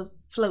day. I was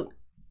floating.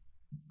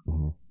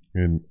 Mm-hmm.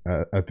 And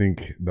I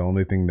think the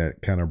only thing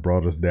that kind of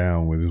brought us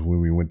down was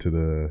when we went to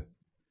the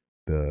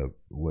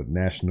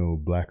National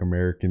Black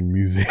American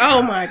Museum.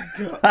 Oh my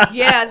god!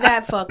 Yeah,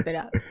 that fucked it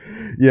up.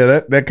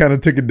 Yeah, that kind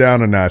of took it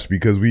down a notch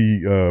because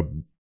we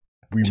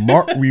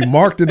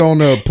marked it on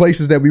the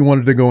places that we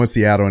wanted to go in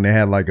Seattle, and they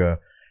had like a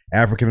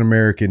African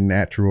American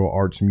Natural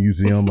Arts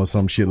Museum or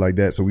some shit like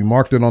that. So we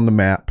marked it on the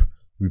map.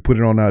 We put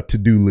it on our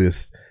to-do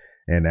list,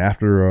 and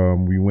after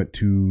we went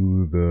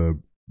to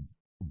the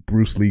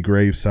Bruce Lee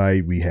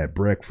gravesite, we had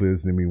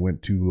breakfast, and we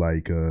went to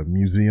like a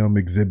museum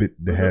exhibit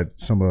that had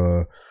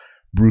some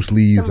Bruce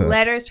Lee's some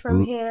letters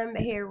from him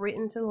that he had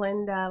written to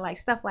Linda, like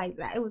stuff like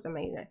that. It was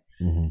amazing.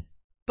 Mm-hmm.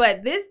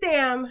 But this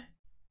damn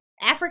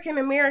African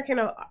American,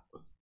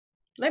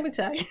 let me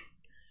tell you.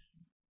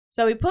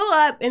 So we pull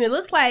up, and it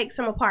looks like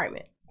some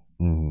apartment.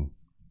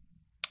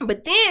 Mm-hmm.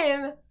 But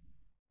then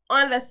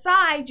on the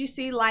side, you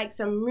see like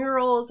some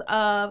murals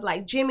of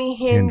like Jimi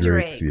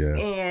Hendrix yeah.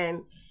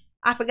 and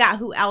I forgot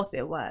who else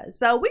it was.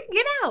 So we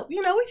get out.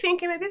 You know, we're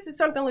thinking that this is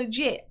something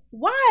legit.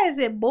 Why is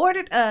it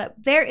boarded up?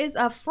 There is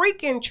a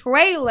freaking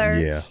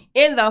trailer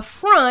in the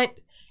front.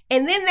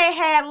 And then they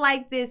had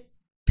like this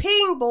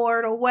ping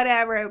board or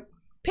whatever,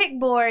 pick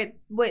board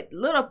with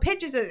little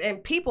pictures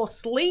and people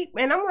sleep.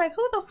 And I'm like,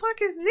 who the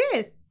fuck is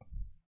this?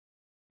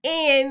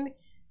 And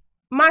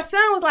my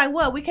son was like,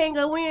 what? We can't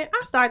go in?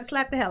 I started to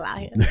slap the hell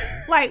out of him.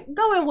 Like,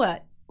 go in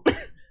what? Go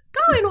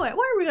in what?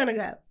 Where are we going to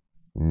go?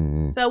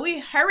 Mm-hmm. So we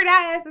hurried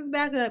our asses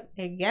back up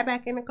and got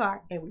back in the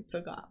car and we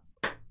took off.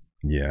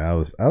 Yeah, I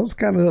was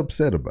kind of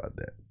upset about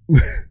that.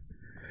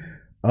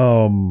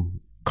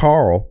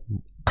 Carl,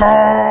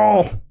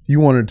 you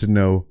wanted to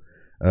know,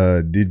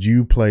 did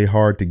you play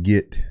hard to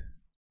get,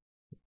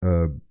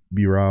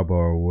 B-Rob,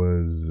 or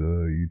was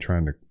you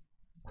trying to?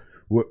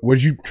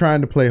 Was you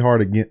trying to play hard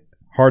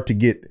to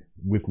get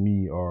with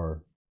me,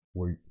 or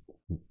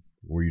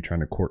were you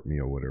trying to court me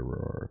or whatever,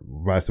 or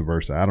vice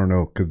versa? I don't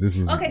know, because this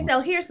is okay. So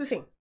here's the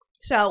thing.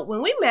 So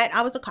when we met,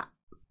 I was a cop.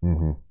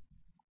 Mm-hmm.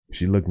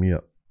 She looked me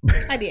up.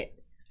 I did,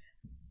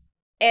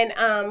 and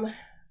I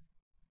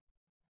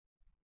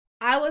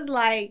was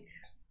like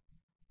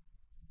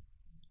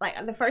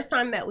the first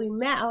time that we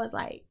met, I was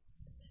like,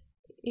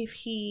 if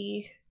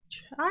he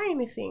tried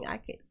anything, I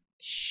could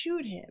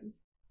shoot him,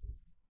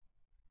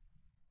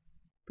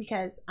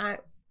 because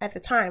at the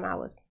time I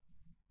was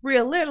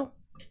real little.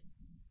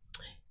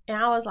 And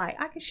I was like,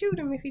 I could shoot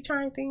him if he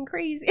tried anything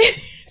crazy.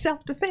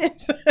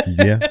 Self-defense.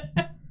 Yeah.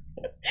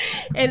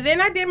 And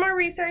then I did my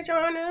research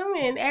on him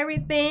and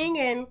everything.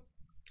 And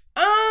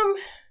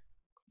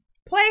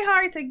play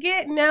hard to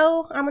get.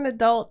 No, I'm an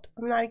adult.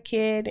 I'm not a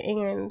kid.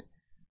 And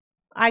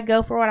I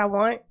go for what I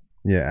want.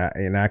 Yeah,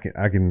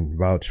 I can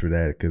vouch for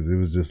that, because it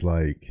was just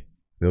like,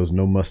 there was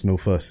no muss, no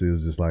fuss. It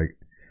was just like,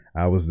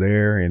 I was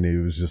there, and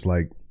it was just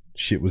like,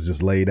 shit was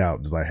just laid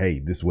out. Just like, hey,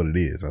 this is what it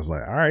is. I was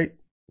like, all right.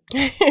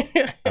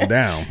 I'm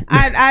down.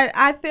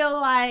 I feel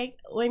like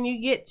when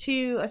you get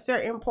to a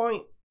certain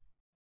point,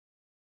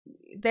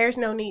 there's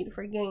no need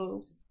for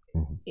games.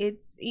 Mm-hmm.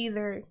 It's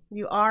either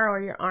you are or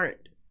you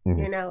aren't.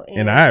 Mm-hmm. You know,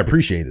 and I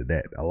appreciated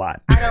that a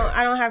lot.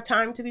 I don't have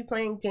time to be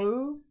playing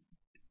games,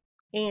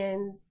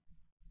 and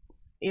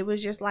it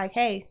was just like,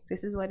 hey,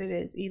 this is what it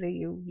is. Either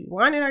you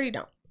want it or you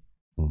don't.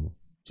 Mm-hmm.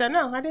 So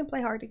no, I didn't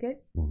play hard to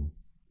get. Mm-hmm.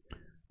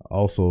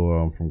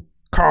 Also, from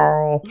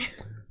Carl.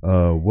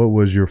 What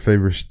was your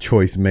favorite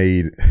choice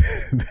made?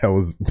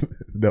 What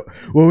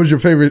was your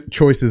favorite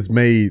choices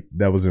made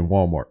that was in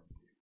Walmart?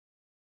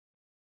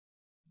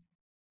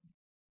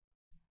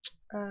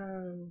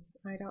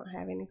 I don't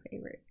have any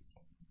favorites.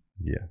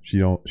 Yeah, she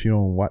don't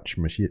watch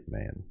my shit,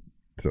 man.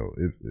 So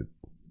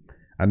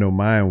I know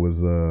mine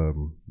was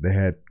they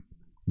had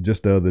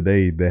just the other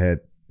day, they had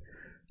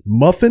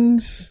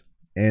muffins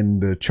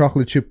and the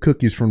chocolate chip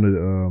cookies from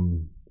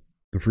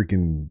the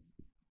freaking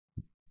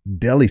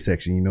deli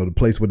section, you know, the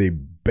place where they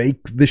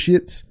bake the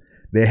shits.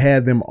 They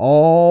had them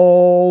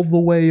all the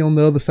way on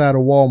the other side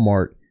of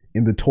Walmart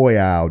in the toy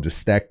aisle, just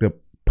stacked up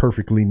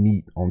perfectly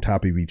neat on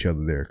top of each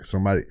other there.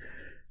 Somebody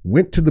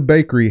went to the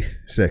bakery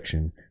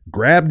section,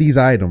 grabbed these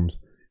items,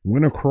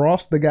 went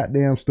across the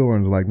goddamn store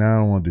and was like, nah, I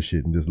don't want this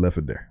shit, and just left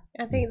it there.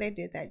 I think they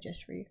did that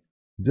just for you.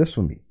 Just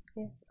for me.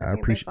 Yeah. I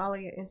appreciate they follow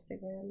your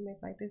Instagram and they're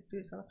like, this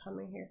dude's gonna come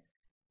in here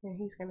and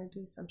he's gonna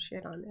do some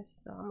shit on this.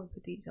 So I'm gonna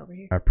put these over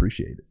here. I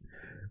appreciate it.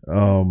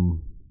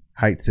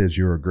 Height says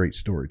you're a great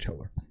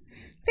storyteller.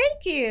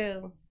 Thank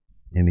you.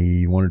 And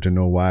he wanted to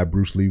know why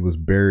Bruce Lee was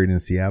buried in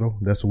Seattle.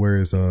 That's where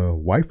his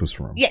wife was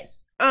from.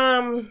 Yes.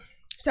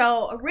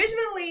 So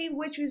originally,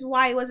 which is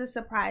why it was a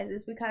surprise,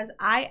 is because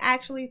I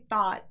actually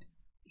thought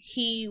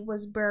he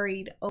was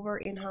buried over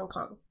in Hong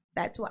Kong.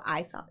 That's what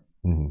I thought.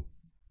 Mm-hmm.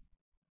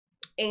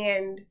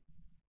 And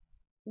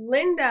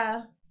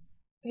Linda,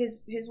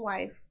 his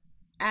wife,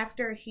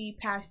 after he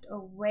passed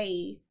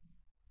away,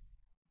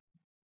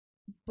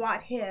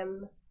 brought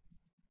him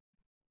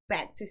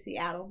back to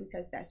Seattle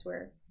because that's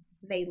where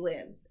they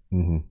lived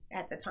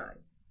at the time.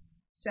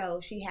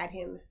 So she had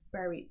him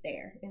buried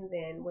there. And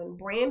then when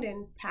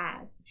Brandon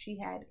passed, she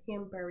had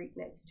him buried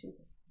next to him.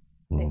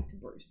 thanks to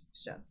Bruce.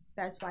 So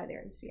that's why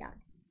they're in Seattle.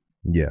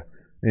 Yeah,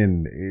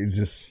 and it's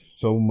just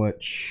so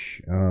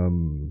much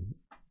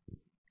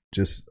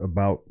just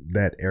about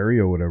that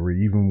area or whatever.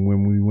 Even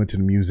when we went to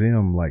the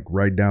museum, like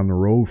right down the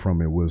road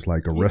from it was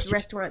like a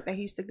restaurant that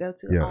he used to go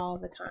to all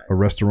the time. A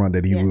restaurant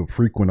that he would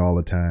frequent all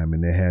the time,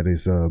 and they had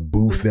his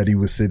booth that he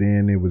would sit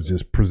in. It was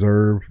just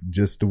preserved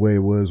just the way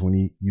it was when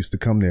he used to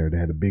come there. They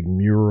had a big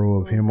mural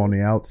of him on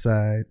the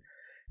outside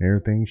and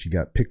everything. She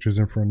got pictures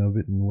in front of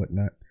it and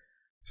whatnot.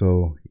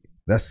 So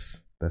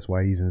that's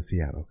why he's in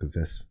Seattle,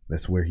 because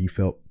that's where he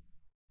felt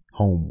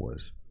home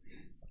was.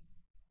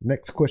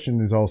 Next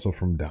question is also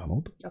from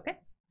Donald. Okay.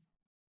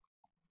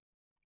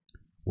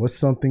 What's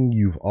something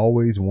you've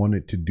always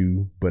wanted to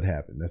do but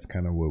haven't? That's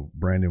kind of what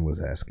Brandon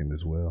was asking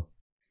as well.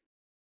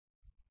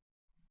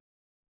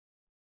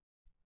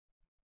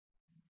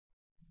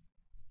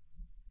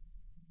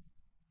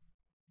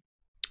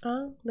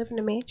 Live in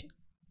a mansion.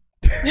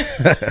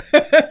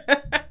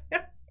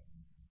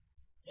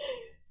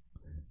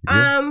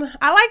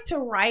 I like to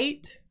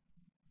write,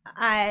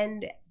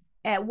 and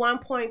at one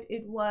point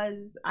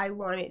I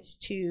wanted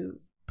to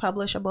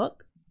publish a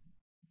book.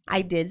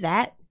 I did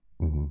that.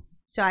 Mm-hmm.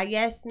 So I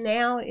guess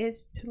now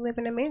is to live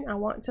in a mansion. I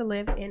want to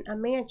live in a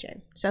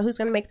mansion. So who's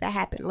going to make that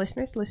happen?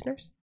 Listeners?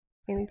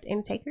 Any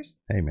takers?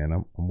 Hey man,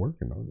 I'm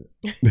working on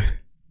it.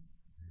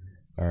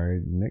 All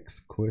right,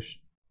 next question.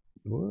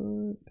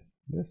 What?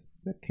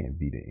 That can't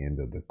be the end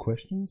of the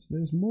questions.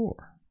 There's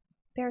more.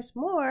 There's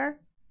more?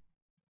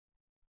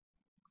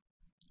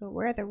 But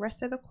where are the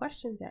rest of the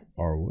questions at?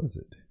 Or was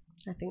it?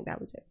 I think that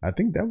was it. I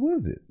think that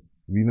was it.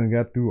 We done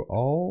got through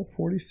all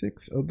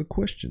 46 of the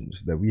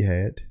questions that we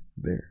had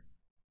there.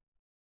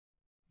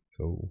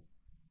 So,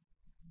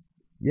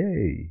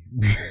 yay.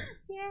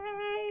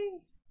 Yay.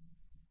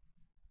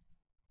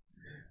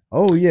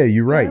 Oh, yeah,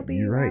 you're right.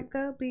 You're right.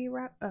 Go be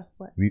right.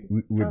 What?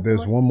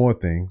 There's one more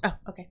thing. Oh,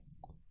 okay.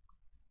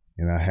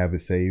 And I have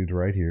it saved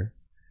right here.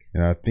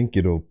 And I think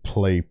it'll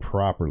play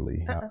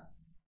properly.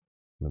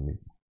 Let me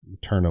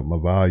turn up my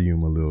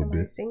volume a little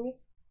bit. Singing?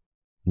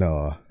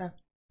 No.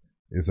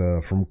 It's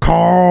from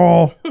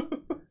Carl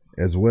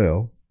as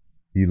well.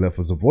 He left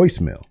us a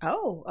voicemail.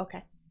 Oh,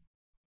 okay.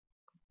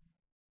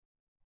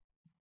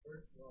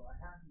 First of all,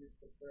 happy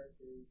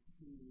birthday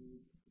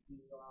to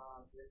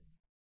Carl.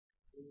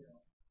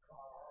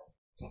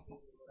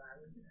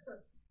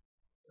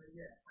 But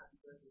yeah, happy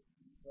birthday to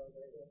you,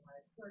 brother. And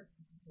my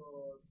question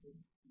for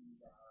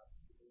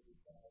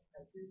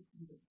I did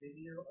see the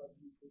video of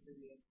you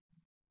visiting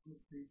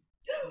Goofy's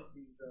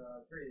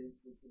grave,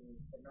 which is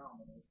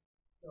phenomenal.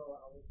 So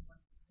I was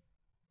wondering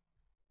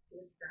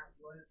if that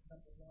was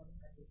number one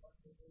at the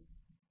bucket list,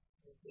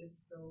 and if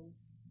so,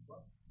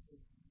 what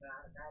is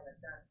now that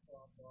that's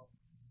gone off,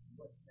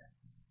 what's next?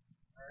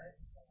 All right,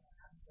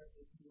 happy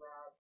birthday to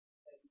Rob.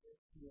 Happy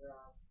birthday to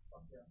Rob.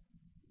 Fuck yeah.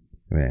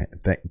 Man,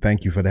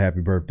 thank you for the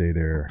happy birthday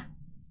there,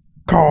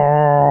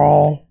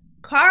 Carl.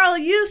 Carl,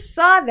 you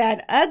saw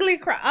that ugly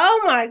cry.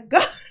 Oh my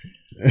god.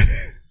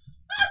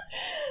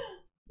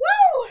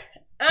 Woo.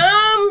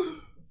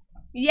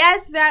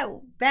 Yes, that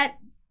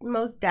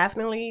most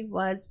definitely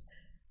was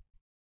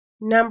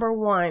number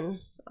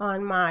one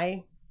on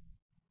my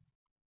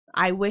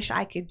I wish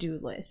I could do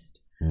list.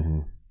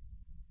 Mm-hmm.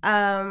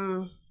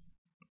 I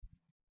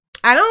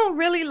don't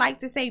really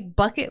like to say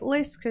bucket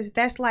list because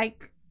that's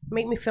like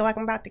make me feel like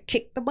I'm about to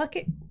kick the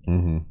bucket.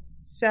 Mm-hmm.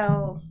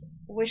 So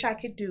wish I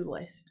could do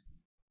list.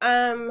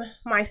 So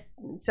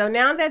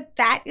now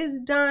that is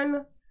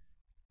done,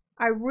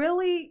 I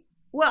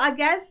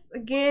guess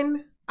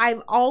again,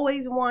 I've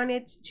always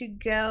wanted to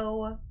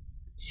go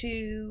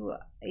to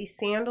a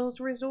sandals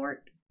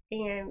resort,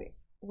 and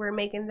we're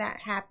making that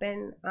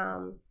happen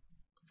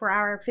for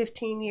our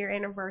 15-year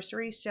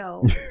anniversary.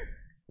 So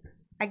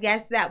I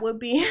guess that would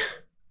be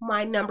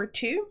my number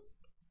 2,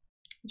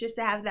 just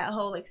to have that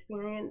whole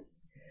experience.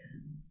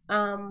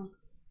 I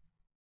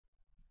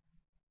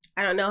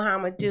don't know how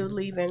I'm gonna do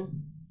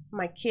leaving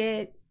my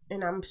kid,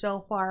 and I'm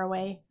so far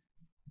away,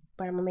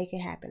 but I'm gonna make it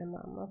happen. I'm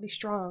gonna be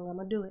strong. I'm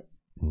gonna do it.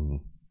 Mm-hmm.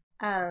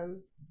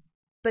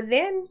 But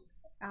then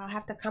I'll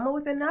have to come up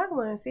with another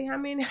one and see how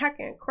many I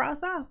can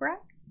cross off, right?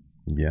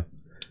 Yeah.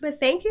 But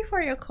thank you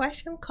for your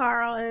question,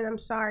 Carl, and I'm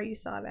sorry you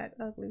saw that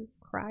ugly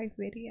cry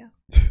video.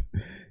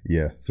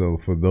 Yeah. So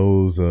for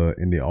those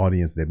in the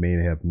audience that may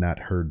have not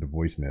heard the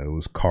voicemail, it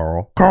was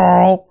Carl.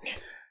 Carl.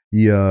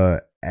 He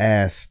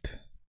asked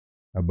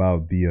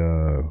about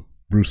the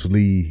Bruce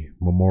Lee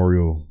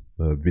memorial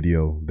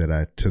video that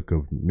I took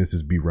of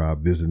Mrs. B.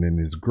 Rob visiting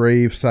his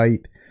grave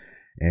site,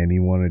 and he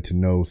wanted to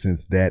know,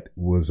 since that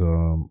was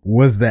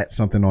that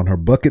something on her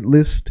bucket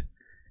list,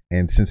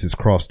 and since it's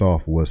crossed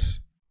off,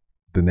 what's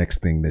the next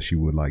thing that she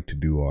would like to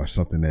do, or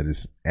something that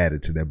is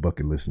added to that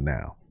bucket list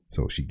now.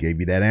 So she gave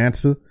you that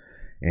answer,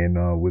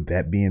 and with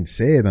that being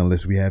said,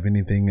 unless we have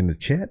anything in the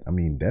chat, I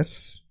mean,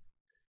 that's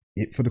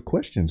it for the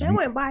questions. That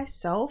went by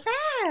so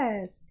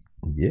fast.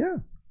 Yeah.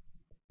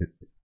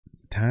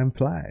 Time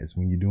flies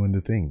when you're doing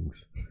the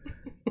things.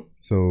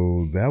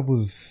 So that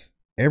was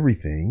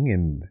everything.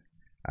 And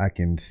I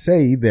can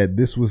say that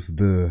this was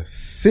the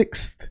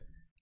 6th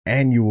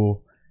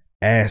annual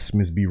Ask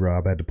Miss B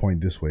Rob. I had to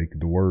point this way because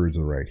the words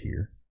are right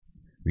here.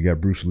 We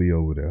got Bruce Lee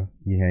over there.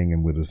 He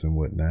hanging with us and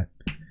whatnot.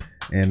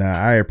 And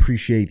I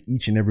appreciate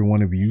each and every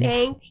one of you.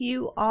 Thank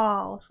you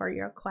all for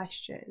your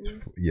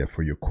questions. Yeah,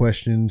 for your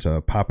questions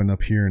popping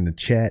up here in the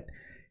chat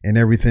and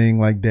everything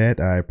like that.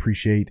 I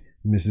appreciate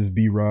Mrs.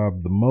 B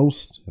Rob the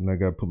most. And I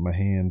got to put my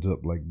hands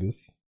up like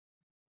this.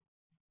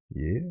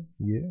 Yeah.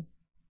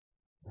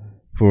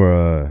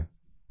 For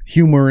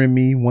humoring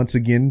me once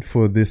again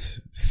for this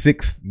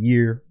 6th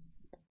year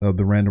of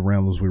the Random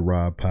Ramblers with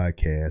Rob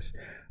podcast.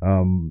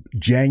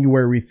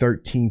 January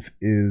 13th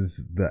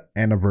is the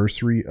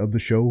anniversary of the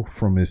show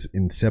from its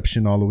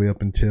inception all the way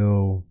up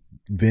until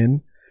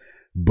then.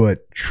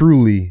 But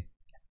truly,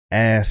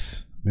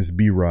 Ask Miss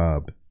B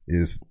Rob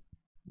is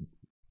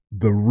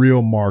the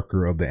real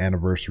marker of the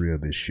anniversary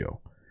of this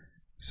show.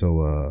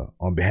 So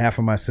on behalf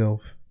of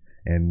myself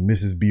and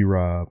Mrs. B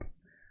Rob,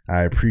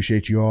 I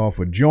appreciate you all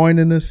for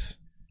joining us.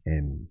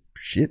 And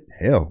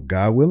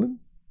God willing,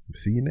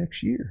 see you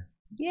next year.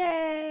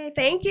 Yay.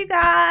 Thank you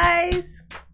guys.